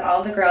day, because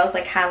all the girls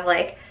like have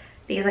like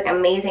these like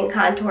amazing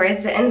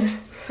contours and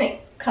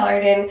like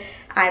colored in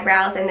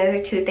eyebrows, and those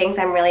are two things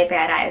I'm really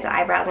bad at, is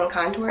eyebrows and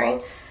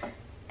contouring.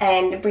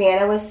 And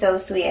Brianna was so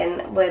sweet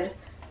and would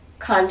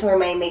contour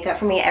my makeup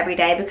for me every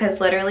day, because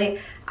literally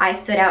I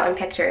stood out in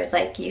pictures,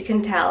 like you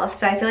can tell.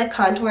 So I feel like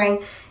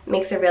contouring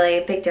makes a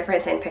really big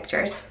difference in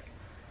pictures.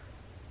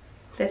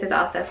 This is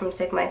also from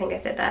Sigma, I think I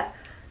said that.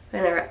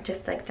 I'm gonna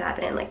just like dab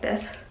it in like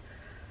this.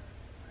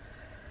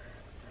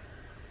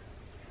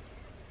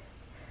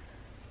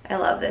 I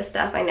love this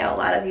stuff. I know a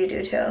lot of you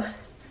do too.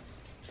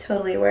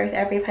 Totally worth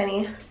every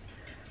penny,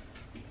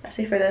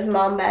 especially for those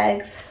mom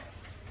bags.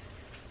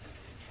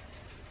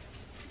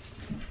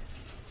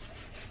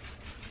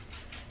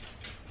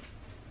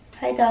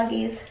 Hi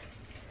doggies.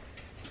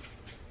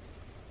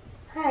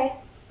 Hi.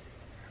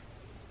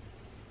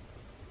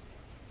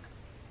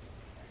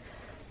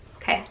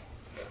 Okay.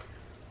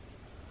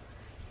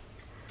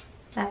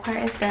 That part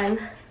is done.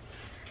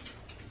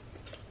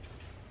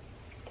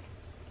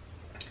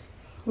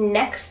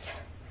 Next,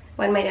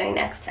 what am I doing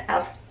next?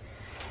 Oh,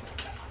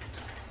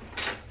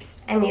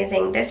 I'm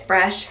using this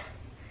brush.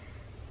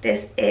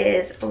 This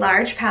is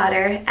large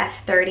powder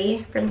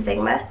F30 from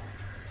Sigma.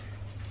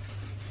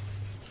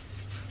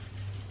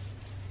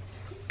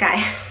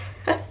 Guy,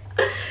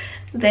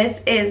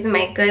 this is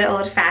my good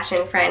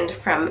old-fashioned friend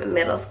from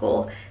middle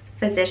school,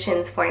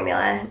 Physicians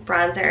Formula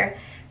bronzer.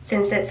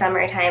 Since it's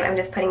summertime, I'm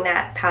just putting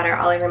that powder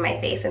all over my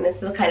face, and this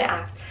will kind of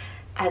act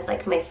as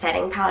like my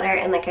setting powder.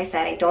 And like I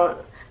said, I don't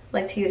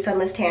like to use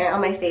Sunless Tanner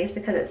on my face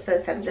because it's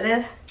so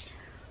sensitive.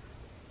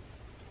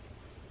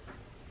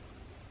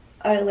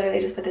 I literally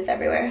just put this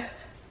everywhere.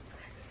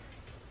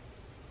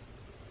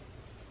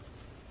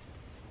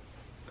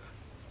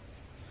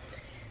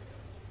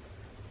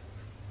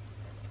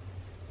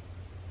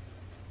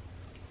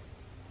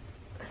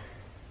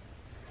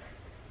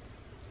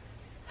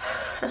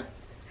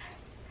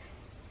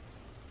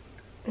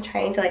 I'm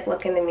trying to like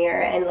look in the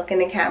mirror and look in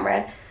the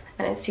camera,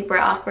 and it's super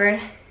awkward.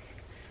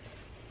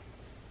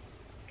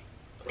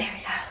 There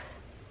we go.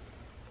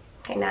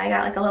 Okay, now I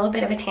got like a little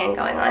bit of a tan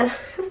going on.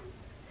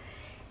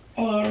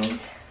 And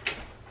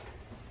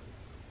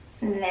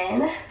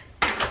then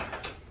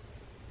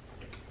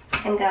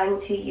I'm going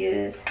to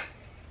use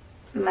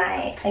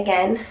my,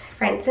 again,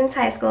 friend since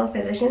high school,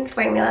 Physicians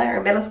Formula,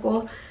 or middle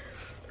school.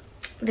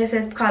 This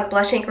is called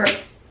Blush Ink.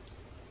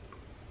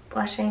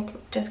 Blush ink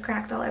just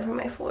cracked all over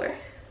my floor.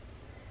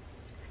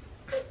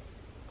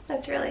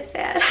 That's really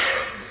sad.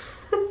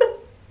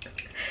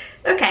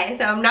 Okay,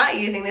 so I'm not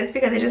using this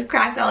because it just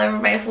cracked all over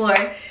my floor.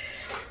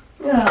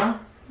 Oh,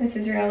 this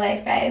is real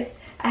life, guys.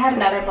 I have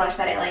another blush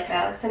that I like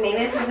though, so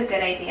maybe this is a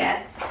good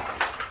idea.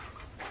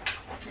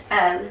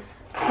 So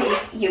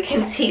you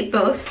can see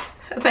both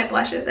of my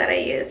blushes that I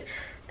use.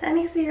 That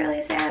makes me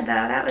really sad though,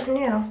 that was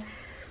new.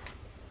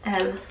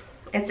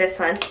 It's this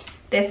one.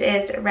 This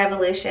is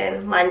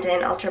Revolution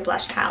London Ultra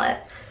Blush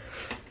Palette.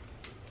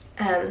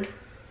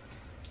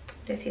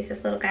 Just use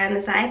this little guy on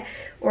the side,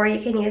 or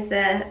you can use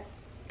the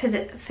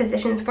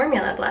Physicians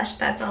Formula blush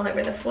that's all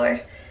over the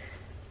floor.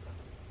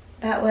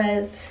 That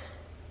was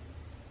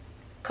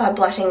called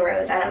Blushing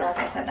Rose. I don't know if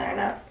I said that or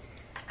not.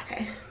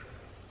 Okay.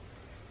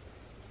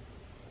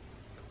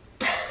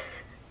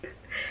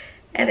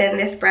 And then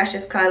this brush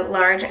is called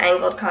Large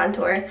Angled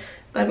Contour,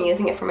 but I'm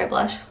using it for my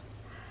blush.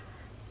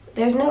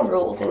 There's no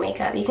rules in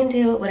makeup. You can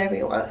do whatever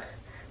you want.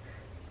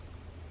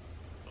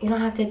 You don't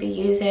have to be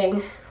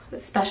using a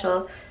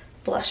special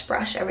blush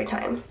brush every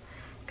time.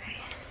 Okay.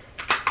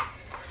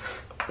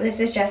 This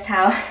is just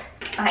how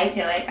I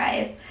do it,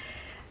 guys.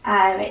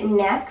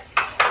 Next,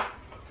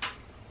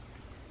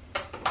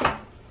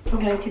 I'm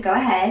going to go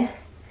ahead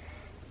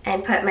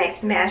and put my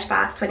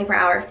Smashbox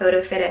 24-hour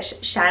Photo Finish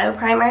Shadow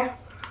Primer.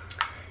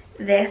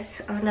 This,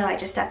 oh no, I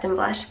just stepped in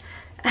blush.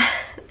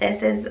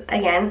 This is,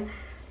 again,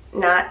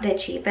 not the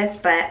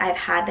cheapest, but I've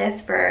had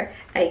this for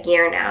a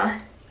year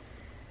now,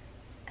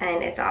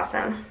 and it's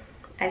awesome.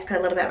 I just put a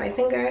little bit on my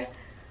finger.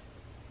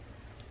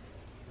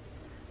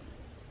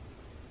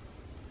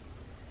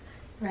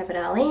 Rub it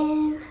all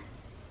in.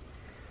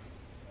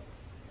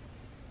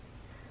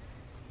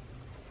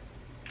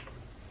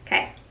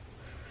 Okay.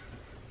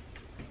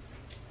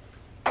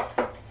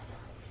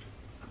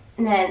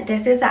 And then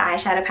this is the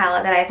eyeshadow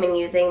palette that I've been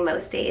using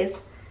most days.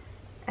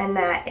 And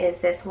that is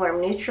this Warm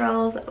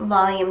Neutrals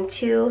Volume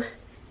 2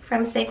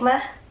 from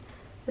Sigma.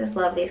 Just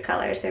love these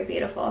colors, they're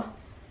beautiful.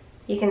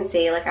 You can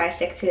see, like, I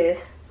stick to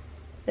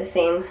the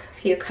same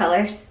few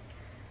colors.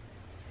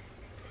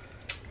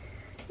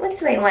 What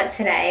do I want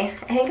today?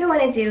 I think I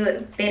want to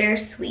do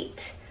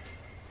Bittersweet.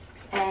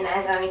 And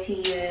I'm going to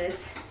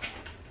use,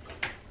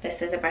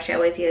 this is a brush I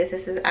always use.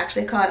 This is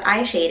actually called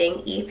Eye Shading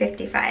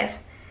E55.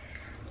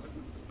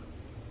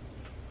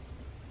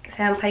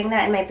 So I'm putting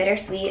that in my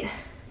Bittersweet.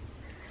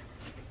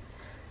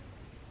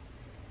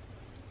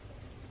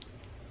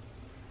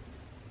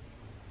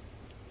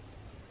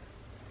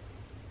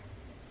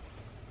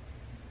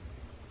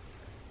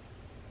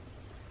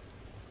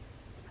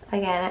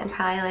 Again, I'm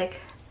probably like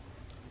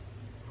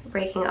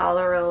breaking all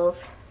the rules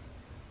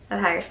of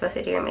how you're supposed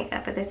to do your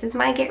makeup, but this is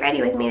my get ready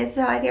with me. This is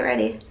how I get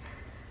ready.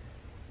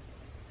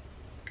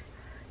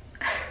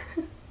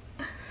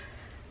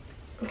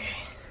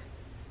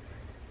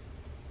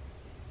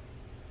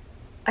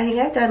 I think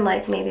I've done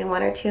like maybe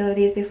 1 or 2 of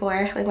these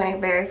before, like when I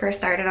very first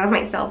started on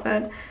my cell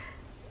phone.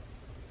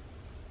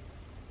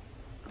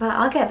 But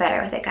I'll get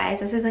better with it, guys.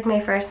 This is like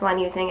my first one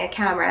using a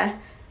camera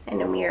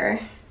and a mirror.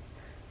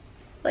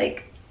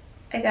 Like,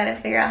 I gotta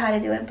figure out how to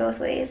do it both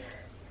ways.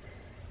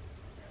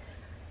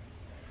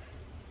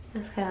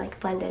 Just kind of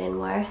like blend it in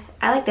more.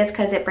 I like this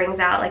because it brings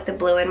out like the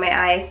blue in my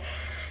eyes.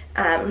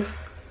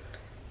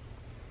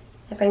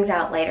 It brings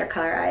out lighter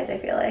color eyes, I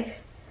feel like.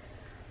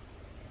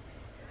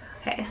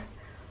 Okay,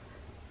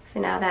 so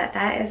now that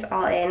that is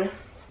all in,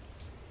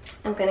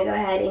 I'm gonna go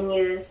ahead and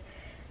use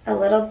a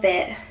little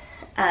bit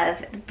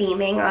of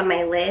beaming on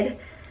my lid.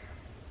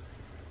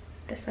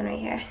 This one right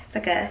here. It's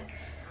like a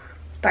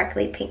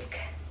sparkly pink.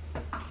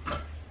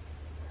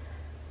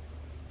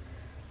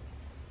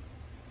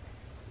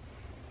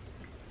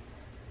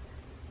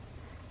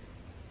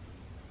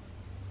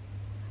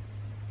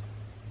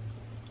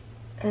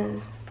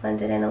 And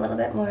blend it in a little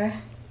bit more.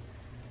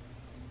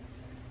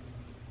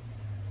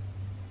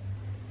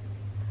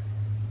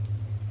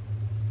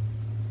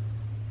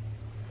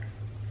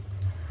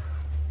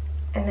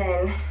 And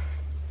then,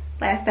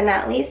 last but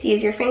not least,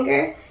 use your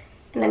finger.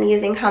 And I'm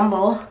using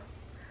Humble.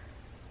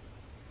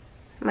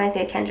 Reminds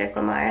me of Kendrick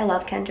Lamar. I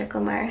love Kendrick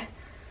Lamar.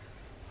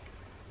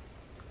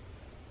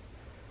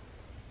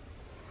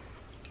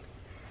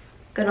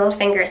 Good old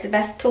finger is the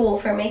best tool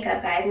for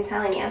makeup, guys, I'm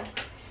telling you.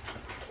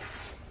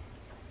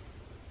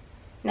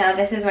 Now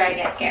this is where I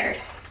get scared.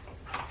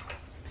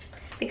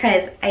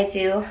 Because I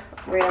do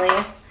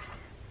really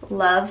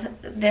love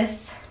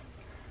this.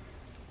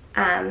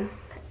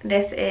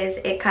 This is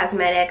It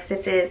Cosmetics.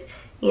 This is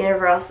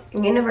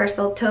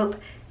Universal Taupe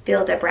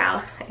Build a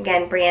Brow.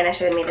 Again, Brianna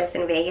showed me this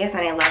in Vegas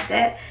and I loved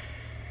it.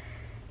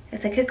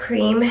 It's like a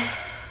cream,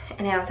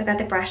 and I also got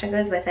the brush that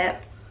goes with it.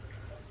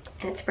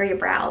 And it's for your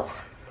brows.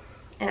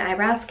 And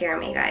eyebrows scare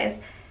me, guys,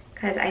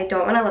 because I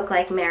don't want to look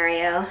like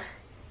Mario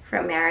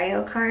from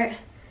Mario Kart,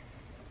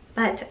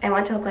 but I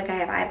want to look like I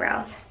have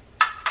eyebrows.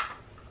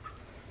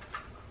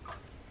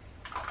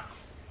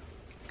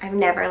 I've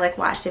never like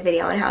watched a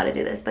video on how to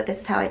do this, but this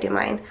is how I do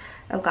mine.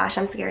 Oh gosh,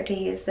 I'm scared to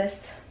use this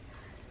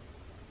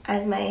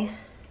as my...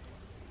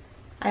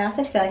 I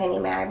often feel like I need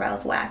my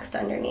eyebrows waxed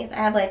underneath. I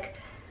have like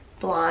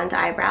blonde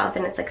eyebrows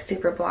and it's like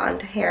super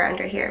blonde hair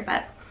under here,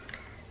 but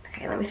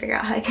okay, let me figure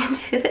out how I can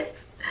do this.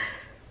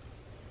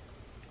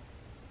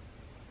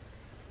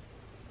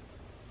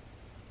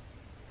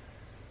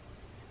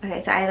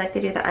 Okay, so I like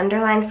to do the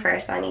underline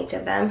first on each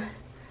of them.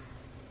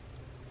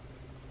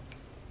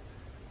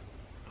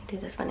 Do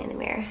this one in the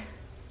mirror.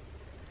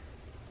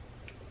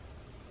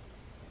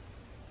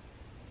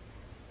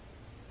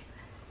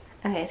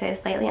 Okay, so I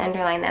slightly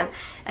underline them.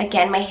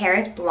 Again, my hair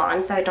is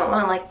blonde, so I don't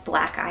want like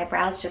black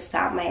eyebrows, just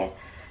not my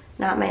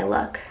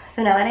look.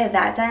 So now that I have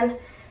that done,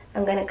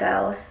 I'm gonna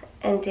go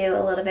and do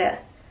a little bit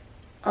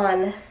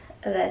on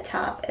the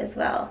top as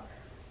well.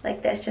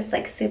 Like this, just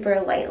like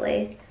super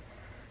lightly.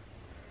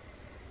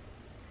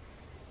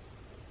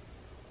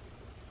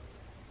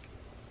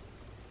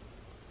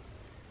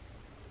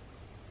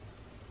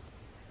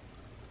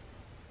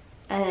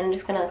 And then I'm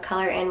just gonna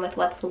color in with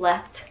what's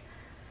left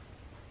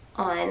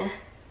on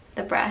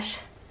the brush.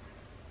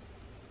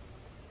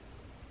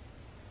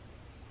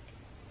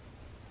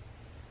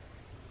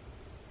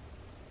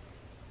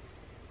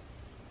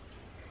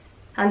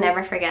 I'll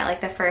never forget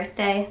like the first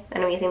day that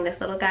I'm using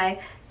this little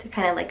guy to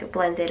kind of like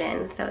blend it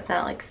in so it's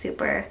not like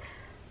super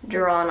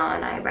drawn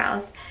on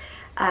eyebrows.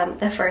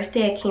 The first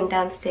day I came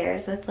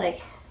downstairs with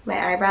like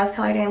my eyebrows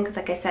colored in because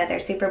like I said,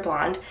 they're super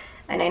blonde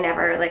and I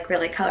never like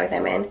really color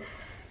them in.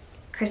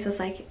 Chris was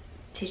like,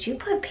 did you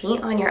put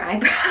paint on your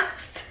eyebrows?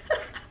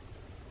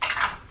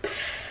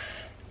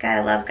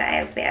 Gotta love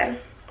guys, man.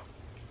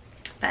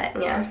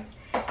 But yeah,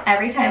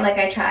 every time like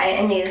I try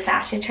a new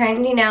fashion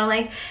trend, you know,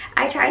 like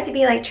I try to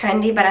be like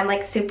trendy, but I'm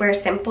like super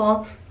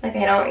simple. Like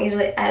I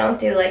don't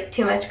do like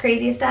too much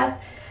crazy stuff.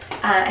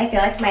 I feel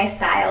like my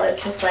style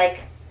is just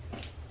like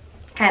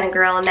kind of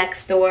girl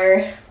next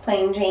door,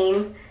 plain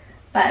Jane.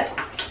 But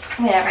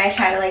whenever I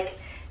try to like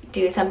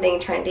do something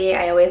trendy,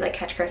 I always like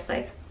catch Chris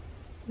like,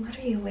 what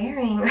are you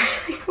wearing?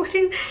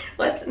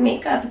 What's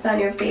makeup? It's on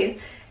your face.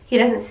 He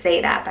doesn't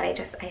say that, but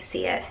I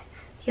see it.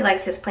 He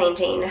likes his plain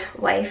Jane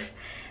wife.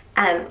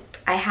 I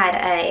had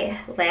a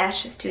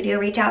lash studio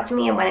reach out to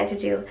me and wanted to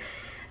do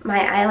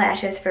my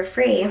eyelashes for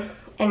free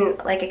in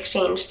like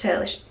exchange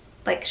to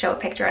like show a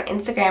picture on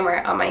Instagram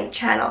or on my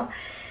channel.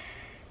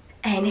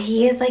 And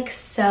he is like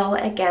so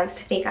against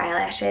fake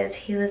eyelashes.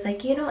 He was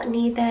like, you don't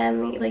need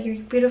them. Like you're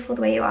beautiful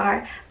the way you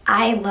are.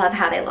 I love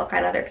how they look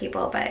on other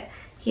people, but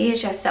he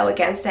is just so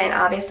against it. And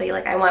obviously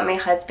like I want my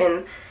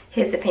husband,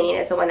 his opinion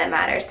is the one that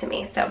matters to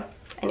me. So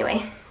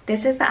anyway,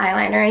 this is the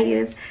eyeliner I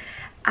use.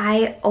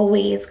 I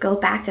always go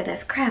back to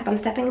this. Crap, I'm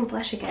stepping in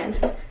blush again.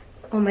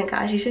 Oh my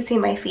gosh, you should see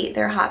my feet.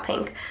 They're hot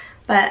pink.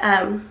 But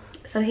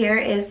so here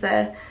is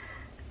the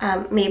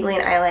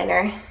Maybelline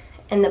eyeliner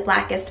in the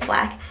blackest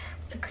black.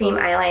 It's a cream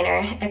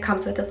eyeliner. It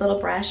comes with this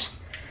little brush.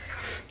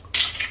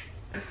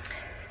 I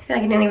feel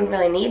like I didn't even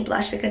really need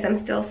blush because I'm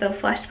still so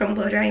flushed from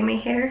blow drying my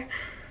hair.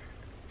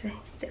 So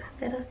just do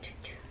a little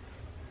choo-choo.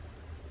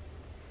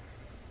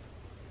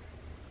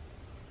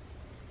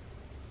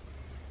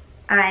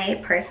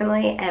 I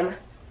personally am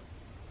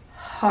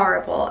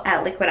horrible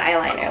at liquid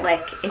eyeliner.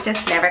 Like, it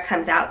just never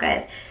comes out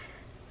good.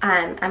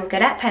 I'm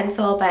good at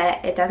pencil,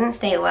 but it doesn't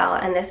stay well,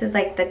 and this is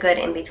like the good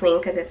in between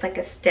because it's like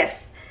a stiff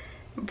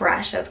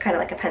brush, so it's kind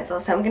of like a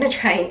pencil. So I'm gonna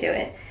try and do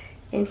it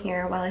in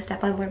here while I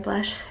step on more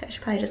blush. I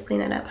should probably just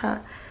clean it up, huh?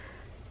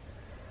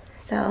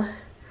 So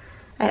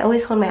I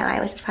always hold my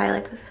eye, which is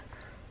probably like,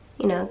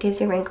 you know,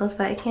 gives you wrinkles,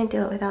 but I can't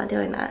do it without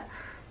doing that.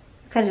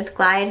 Kind of just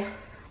glide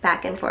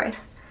back and forth.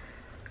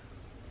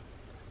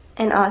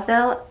 And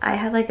also, I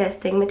have like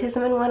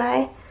astigmatism in one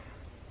eye,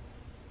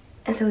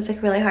 and so it's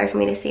like really hard for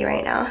me to see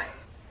right now.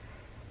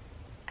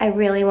 I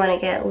really want to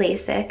get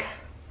LASIK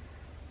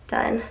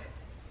done.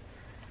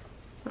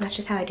 And that's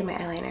just how I do my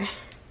eyeliner.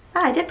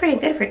 Ah, I did pretty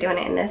good for doing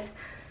it in this.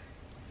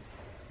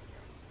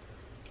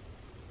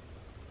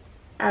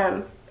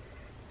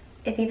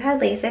 If you've had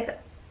LASIK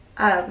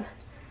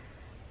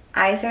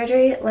eye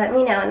surgery, let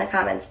me know in the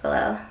comments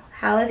below.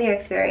 How was your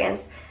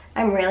experience?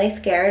 I'm really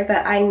scared,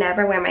 but I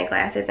never wear my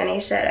glasses, and I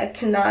should. I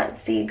cannot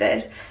see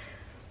good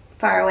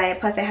far away,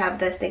 plus I have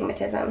the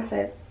astigmatism,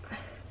 so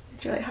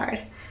it's really hard.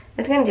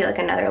 It's gonna do like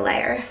another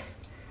layer.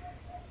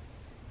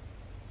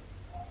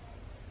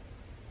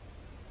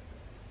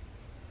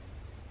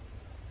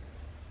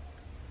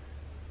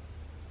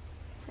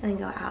 And then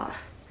go out.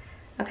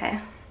 Okay.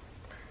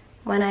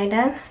 One eye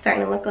done.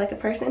 Starting to look like a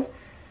person.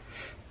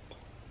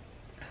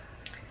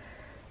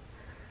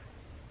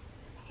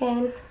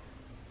 Again,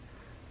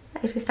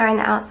 I just start on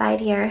the outside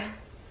here.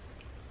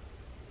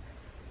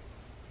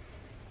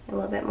 A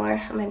little bit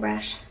more on my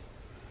brush.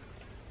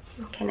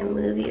 I'm gonna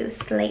move you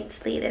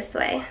slightly this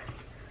way.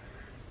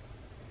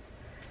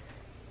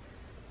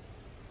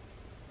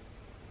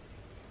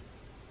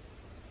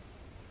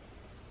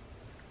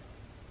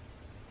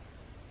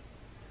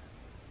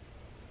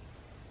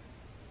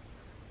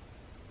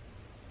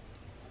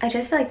 I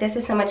just feel like this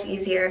is so much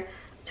easier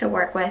to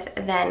work with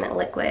than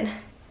liquid.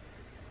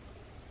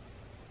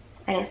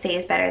 And it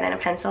stays better than a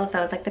pencil,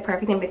 so it's like the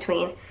perfect in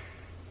between.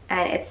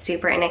 And it's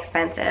super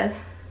inexpensive.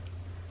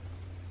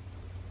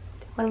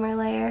 One more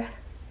layer.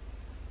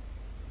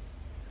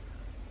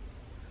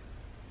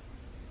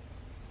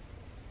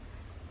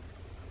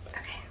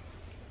 Okay.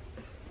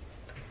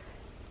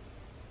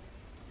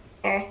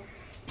 There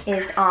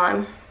is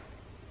on.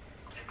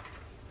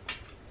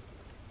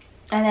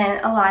 And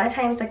then a lot of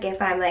times, like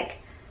if I'm like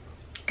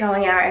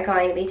going out or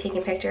going to be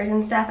taking pictures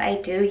and stuff,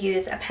 I do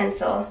use a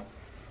pencil.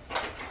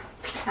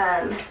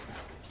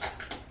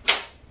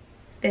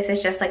 This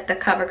is just like the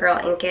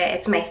CoverGirl Ink It.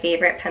 It's my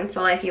favorite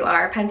pencil if you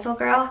are a pencil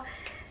girl.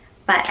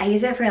 But I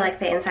use it for like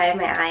the inside of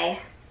my eye.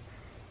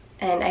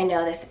 And I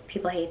know this,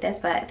 people hate this,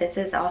 but this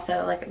is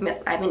also like,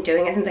 I've been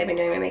doing it since I've been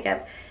doing my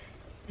makeup.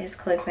 I just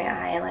close my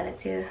eye and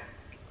let it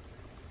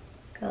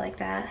go like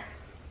that.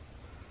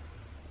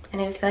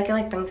 And I just feel like it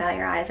like brings out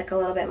your eyes like a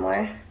little bit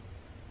more.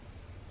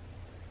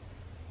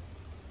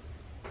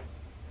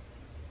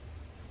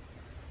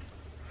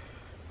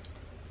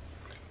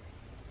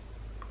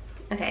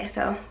 Okay,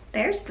 so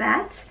there's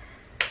that.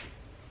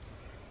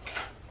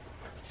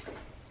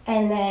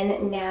 And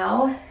then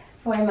now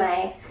for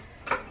my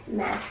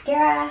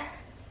mascara.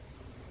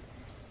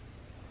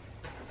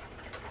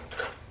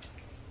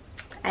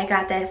 I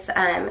got this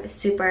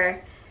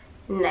super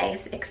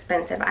nice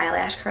expensive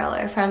eyelash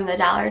curler from the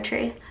Dollar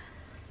Tree.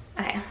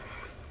 Okay.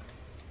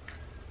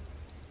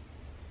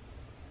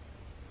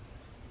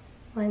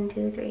 1,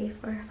 2, 3,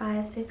 4,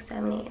 5, 6,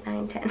 7, 8,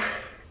 9, 10.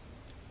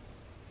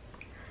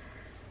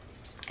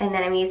 And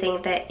then I'm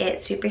using the It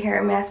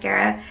Superhero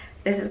Mascara.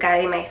 This has got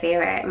to be my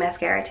favorite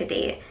mascara to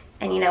date.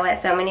 And you know what?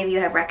 So many of you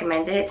have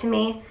recommended it to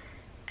me.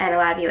 And a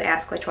lot of you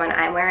ask which one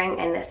I'm wearing.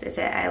 And this is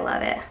it. I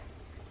love it.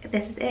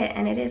 This is it.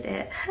 And it is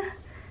it.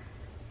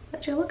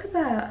 What you look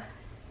about?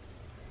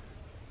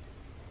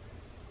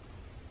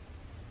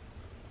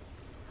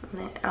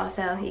 And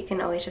also, you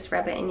can always just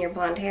rub it in your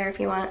blonde hair if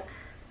you want.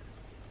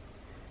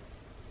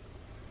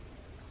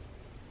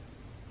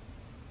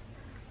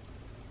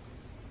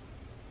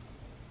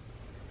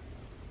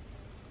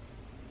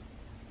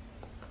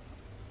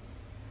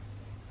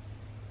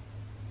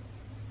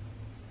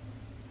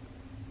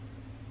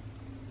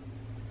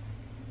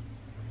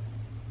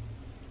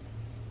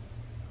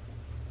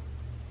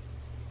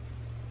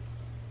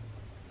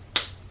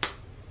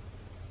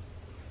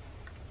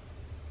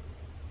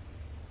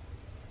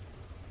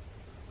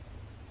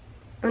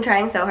 I'm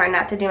trying so hard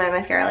not to do my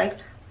mascara, like,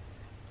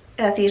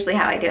 that's usually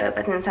how I do it,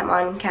 but since I'm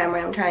on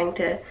camera, I'm trying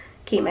to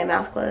keep my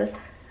mouth closed.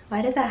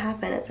 Why does that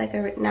happen? It's like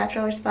a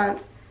natural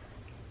response.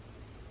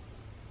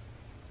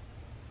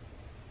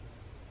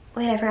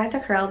 Wait, I forgot to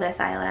curl this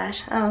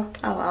eyelash. Oh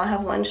well, I'll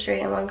have one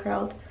straight and one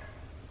curled.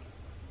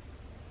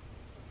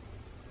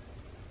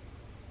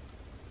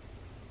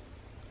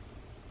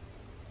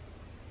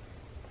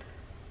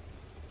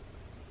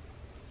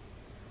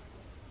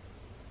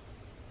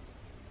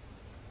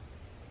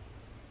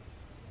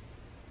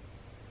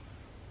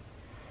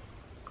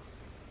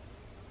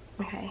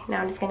 Okay,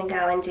 now I'm just gonna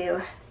go and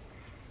do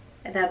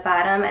the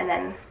bottom and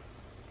then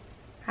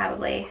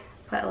probably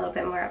put a little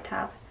bit more up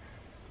top.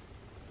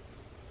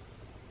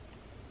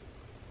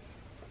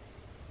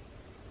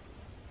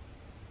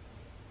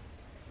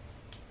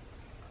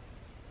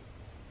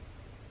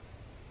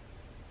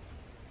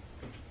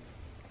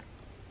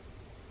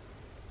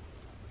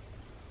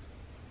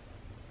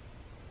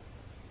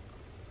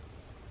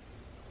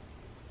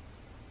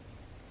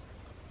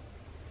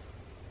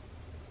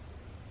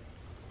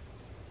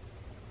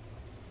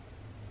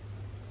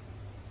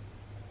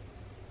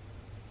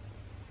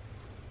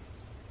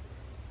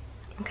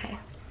 Okay.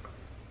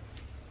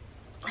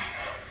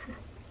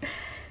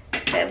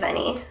 So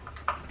funny.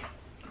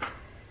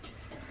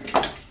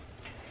 Now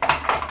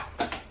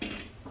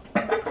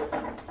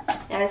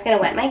I'm just gonna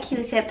wet my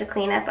Q-tip to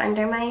clean up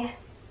under my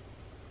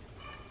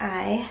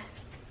eye.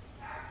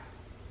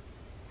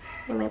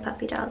 And my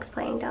puppy dog's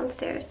playing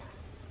downstairs.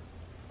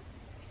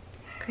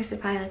 Chris is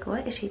probably like,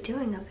 what is she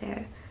doing up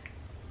there?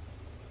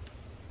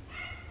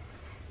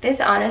 This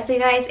honestly,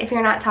 guys, if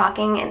you're not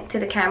talking to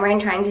the camera and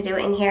trying to do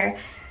it in here,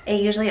 it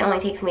usually only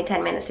takes me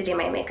 10 minutes to do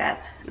my makeup,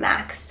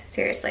 max.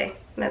 Seriously,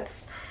 that's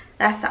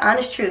the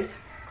honest truth.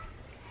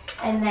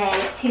 And then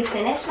to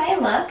finish my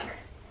look,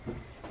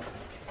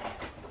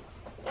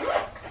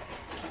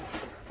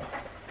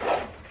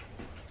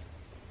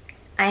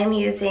 I'm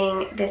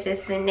using, this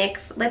is the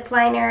NYX lip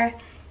liner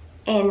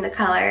in the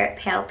color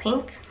Pale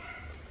Pink.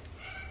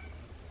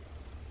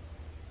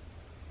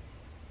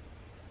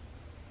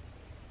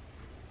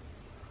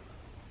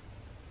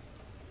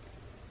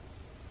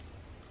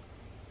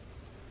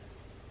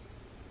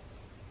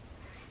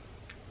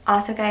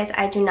 Also, guys,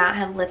 I do not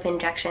have lip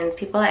injections.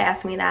 People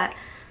ask me that.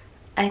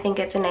 I think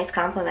it's a nice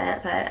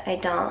compliment, but I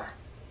don't.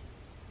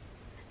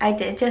 I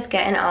did just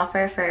get an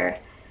offer for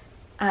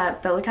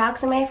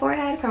Botox in my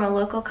forehead from a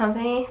local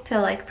company to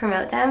like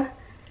promote them.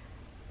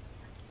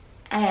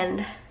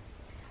 And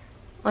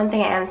one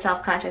thing I am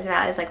self-conscious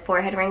about is like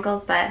forehead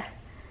wrinkles, but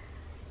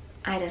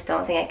I just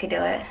don't think I could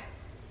do it.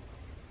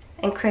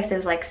 And Chris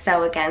is like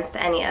so against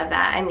any of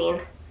that. I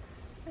mean,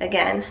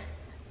 again,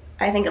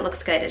 I think it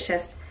looks good. It's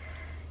just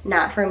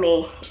not for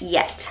me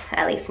yet,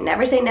 at least.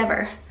 Never say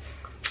never.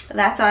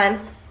 That's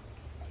on.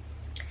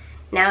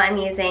 Now I'm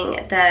using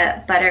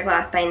the Butter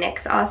Gloss by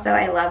NYX also.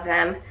 I love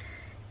them.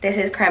 This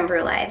is Creme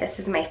Brulee. This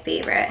is my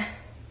favorite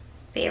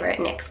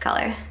NYX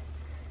color.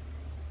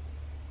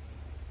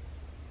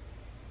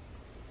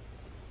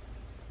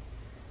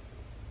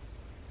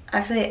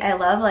 Actually, I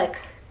love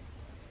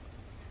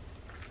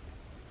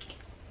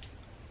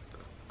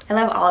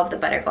all of the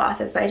butter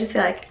glosses, but I just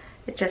feel like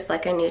it's just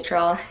like a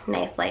neutral,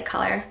 nice light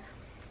color.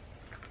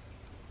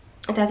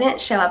 It doesn't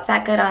show up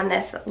that good on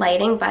this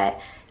lighting, but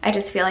I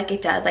just feel like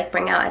it does like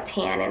bring out a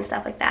tan and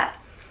stuff like that.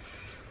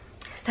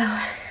 So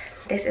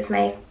this is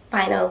my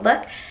final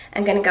look.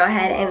 I'm gonna go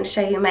ahead and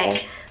show you my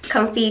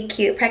comfy,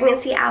 cute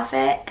pregnancy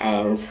outfit,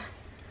 and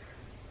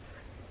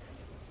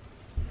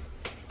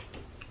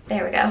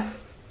there we go.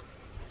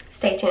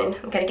 Stay tuned,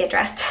 I'm gonna get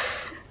dressed.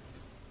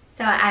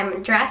 So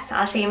I'm dressed,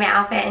 I'll show you my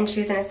outfit and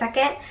shoes in a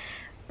second,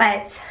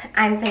 but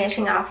I'm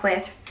finishing off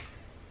with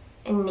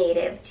a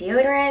Native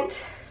deodorant.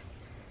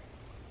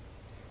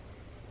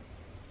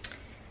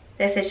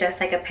 This is just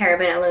like a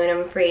paraben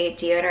aluminum free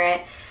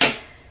deodorant.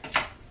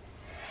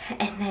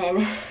 And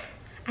then,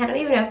 I don't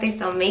even know if they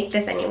still make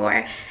this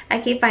anymore.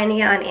 I keep finding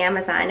it on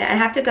Amazon. I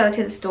have to go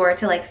to the store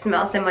to like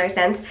smell similar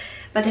scents,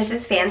 but this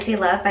is Fancy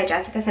Love by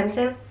Jessica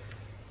Simpson.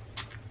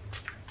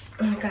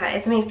 Oh my god,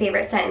 it's my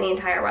favorite scent in the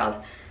entire world.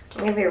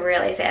 I'm gonna be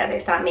really sad if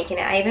they stop making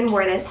it. I even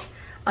wore this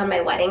on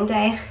my wedding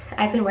day.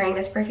 I've been wearing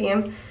this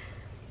perfume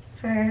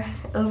for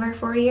over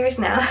 4 years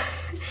now.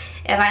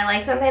 If I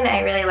like something,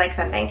 I really like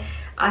something.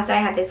 Also, I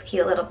have this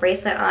cute little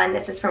bracelet on.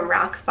 This is from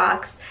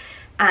Rocksbox.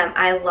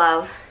 I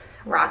love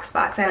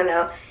Rocksbox. I don't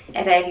know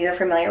if any of you are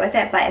familiar with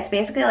it, but it's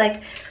basically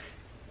like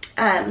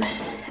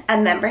a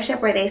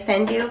membership where they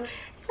send you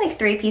like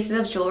 3 pieces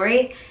of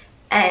jewelry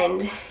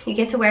and you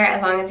get to wear it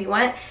as long as you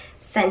want,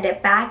 send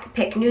it back,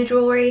 pick new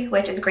jewelry,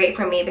 which is great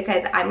for me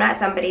because I'm not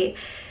somebody,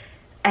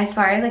 as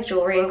far as like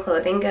jewelry and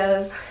clothing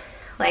goes,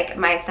 like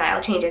my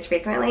style changes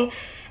frequently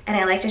and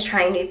I like just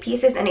trying new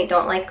pieces and I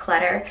don't like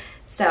clutter.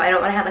 So I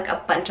don't want to have like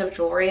a bunch of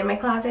jewelry in my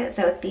closet.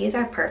 So these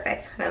are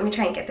perfect. Let me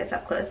try and get this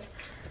up close.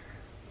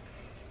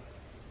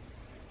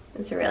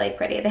 It's really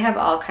pretty. They have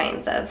all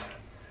kinds of,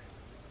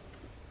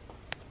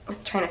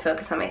 it's trying to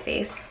focus on my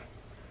face.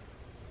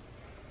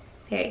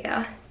 There you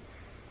go.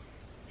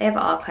 They have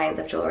all kinds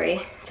of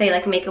jewelry. So you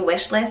like make a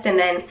wish list and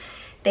then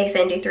they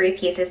send you 3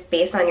 pieces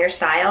based on your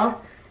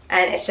style.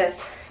 And it's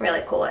just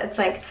really cool. It's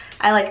like,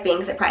 I like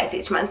being surprised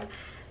each month.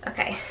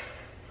 Okay,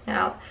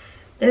 now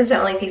this is the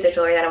only piece of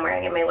jewelry that I'm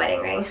wearing in my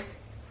wedding ring.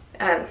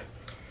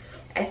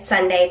 It's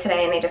Sunday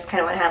today and I just kind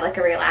of want to have like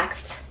a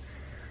relaxed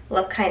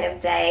look kind of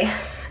day.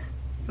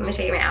 I'm gonna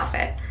show you my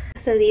outfit.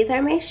 So these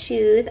are my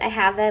shoes. I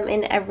have them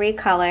in every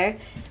color.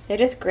 They're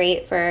just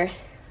great for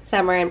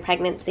summer and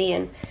pregnancy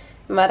and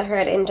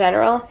motherhood in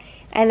general.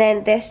 And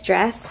then this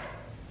dress,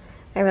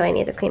 I really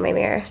need to clean my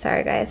mirror,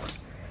 sorry guys.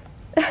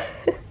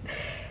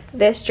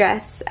 This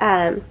dress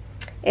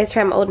is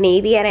from Old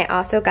Navy, and I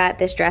also got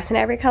this dress in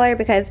every color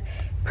because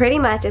pretty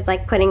much it's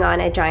like putting on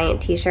a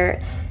giant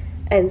t-shirt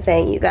and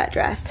saying you got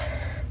dressed.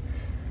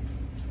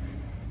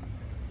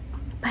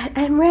 But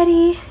I'm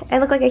ready. I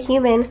look like a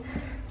human.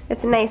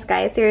 It's nice,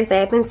 guys. Seriously,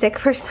 I've been sick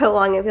for so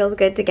long. It feels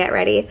good to get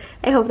ready.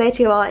 I hope that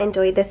you all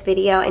enjoyed this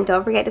video, and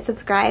don't forget to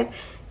subscribe.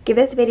 Give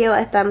this video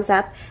a thumbs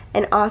up,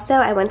 and also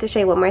I want to show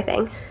you one more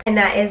thing. And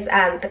that is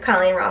the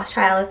Colleen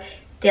Rothschild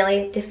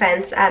Daily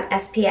Defense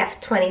SPF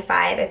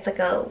 25. It's like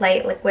a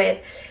light liquid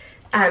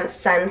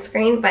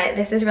sunscreen, but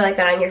this is really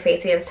good on your face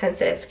if you have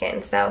sensitive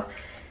skin. So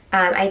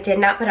I did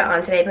not put it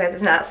on today because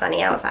it's not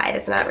sunny outside.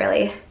 It's not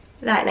really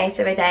that nice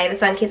of a day. The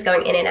sun keeps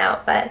going in and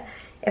out, but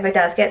if it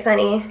does get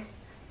sunny,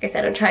 like I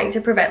said, I'm trying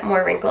to prevent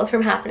more wrinkles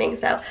from happening.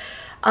 So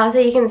also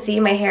you can see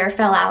my hair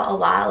fell out a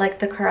lot, like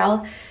the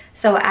curl.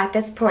 So at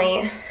this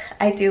point,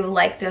 I do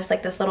like just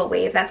like this little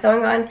wave that's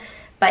going on.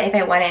 But if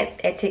I wanted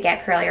it to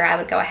get curlier, I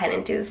would go ahead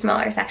and do the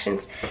smaller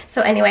sections.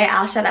 So anyway,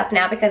 I'll shut up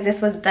now because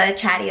this was the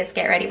chattiest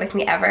get ready with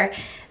me ever.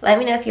 Let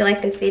me know if you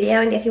like this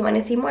video and if you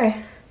want to see more.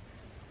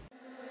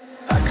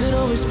 I could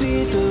always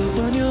be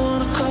the one you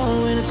wanna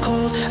call when it's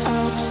cold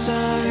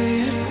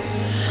outside.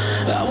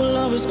 I will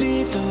always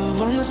be the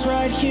one that's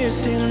right here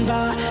standing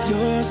by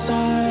your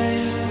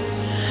side.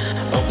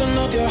 Open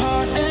up your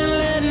heart and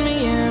let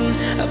me in.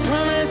 I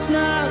promise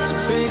not to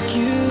break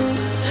you.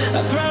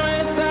 I promise